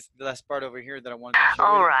 Right, this the last part over here that I wanted to show you.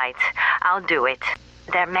 All right, I'll do it.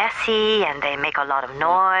 They're messy and they make a lot of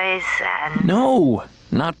noise and... No,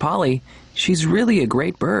 not Polly. She's really a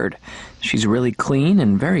great bird. She's really clean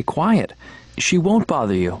and very quiet. She won't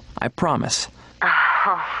bother you, I promise.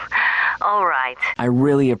 Oh, all right. I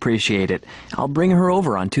really appreciate it. I'll bring her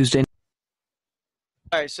over on Tuesday.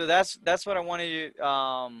 All right, so that's what I wanted you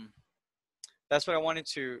that's what I wanted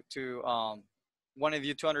wanted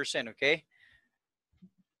you to understand, okay?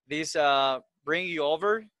 This bring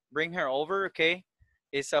her over, okay?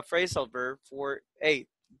 It's a phrasal verb for, hey,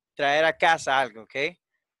 traer a casa algo, okay?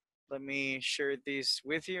 Let me share this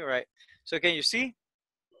with you, right? So can you see?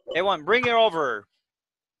 Everyone, bring her over.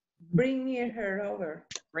 Bring her over.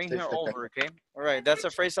 Bring her over, okay? All right, that's a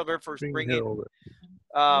phrasal verb for bringing. Over.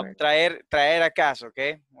 Traer a casa,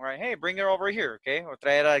 okay? All right, hey, bring her over here, okay? Or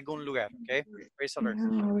traer a algún lugar, okay? Phrasal verb.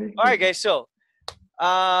 All right, guys, so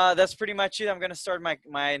that's pretty much it. I'm gonna start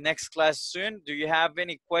my next class soon. Do you have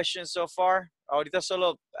any questions so far? Ahorita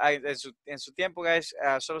solo en su tiempo, guys.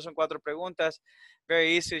 Solo son 4 preguntas.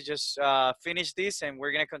 Very easy. Just finish this, and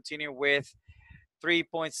we're gonna continue with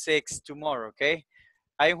 3.6 tomorrow. Okay.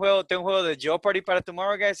 Tengo un juego de Jeopardy para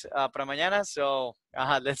tomorrow, guys. Para mañana. So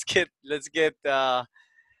let's kick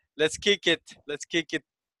it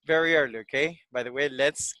very early. Okay. By the way,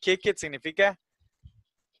 let's kick it significa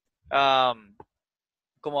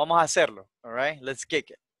como vamos a hacerlo, all right? Let's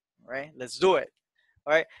kick it, all right? Let's do it,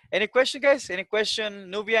 all right? Any question, guys? Any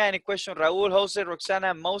question, Nubia? Any question, Raul, Jose,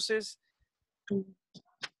 Roxana, Moses?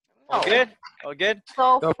 All good? All good?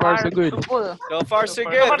 So far, so good. So far, so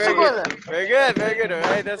good. Very good. Very good. Very good. All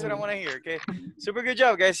right. That's what I want to hear. Okay. Super good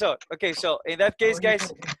job, guys. So, okay. So, in that case,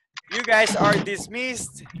 guys, you guys are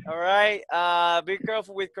dismissed. All right. Be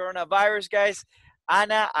careful with coronavirus, guys.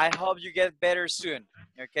 Anna, I hope you get better soon.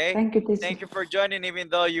 Okay. Thank you, teacher. Thank you for joining, even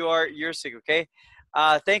though you're sick. Okay.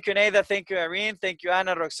 Thank you, Neida. Thank you, Irene. Thank you,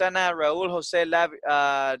 Anna, Roxana, Raul, Jose,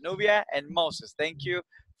 Nubia, and Moses. Thank you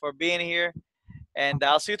for being here. And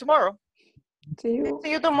I'll see you tomorrow. See you.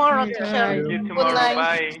 See you tomorrow, teacher. See you tomorrow. Good night.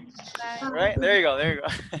 Bye. All right. There you go. There you go.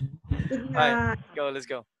 Good All right. night. Go. Let's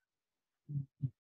go.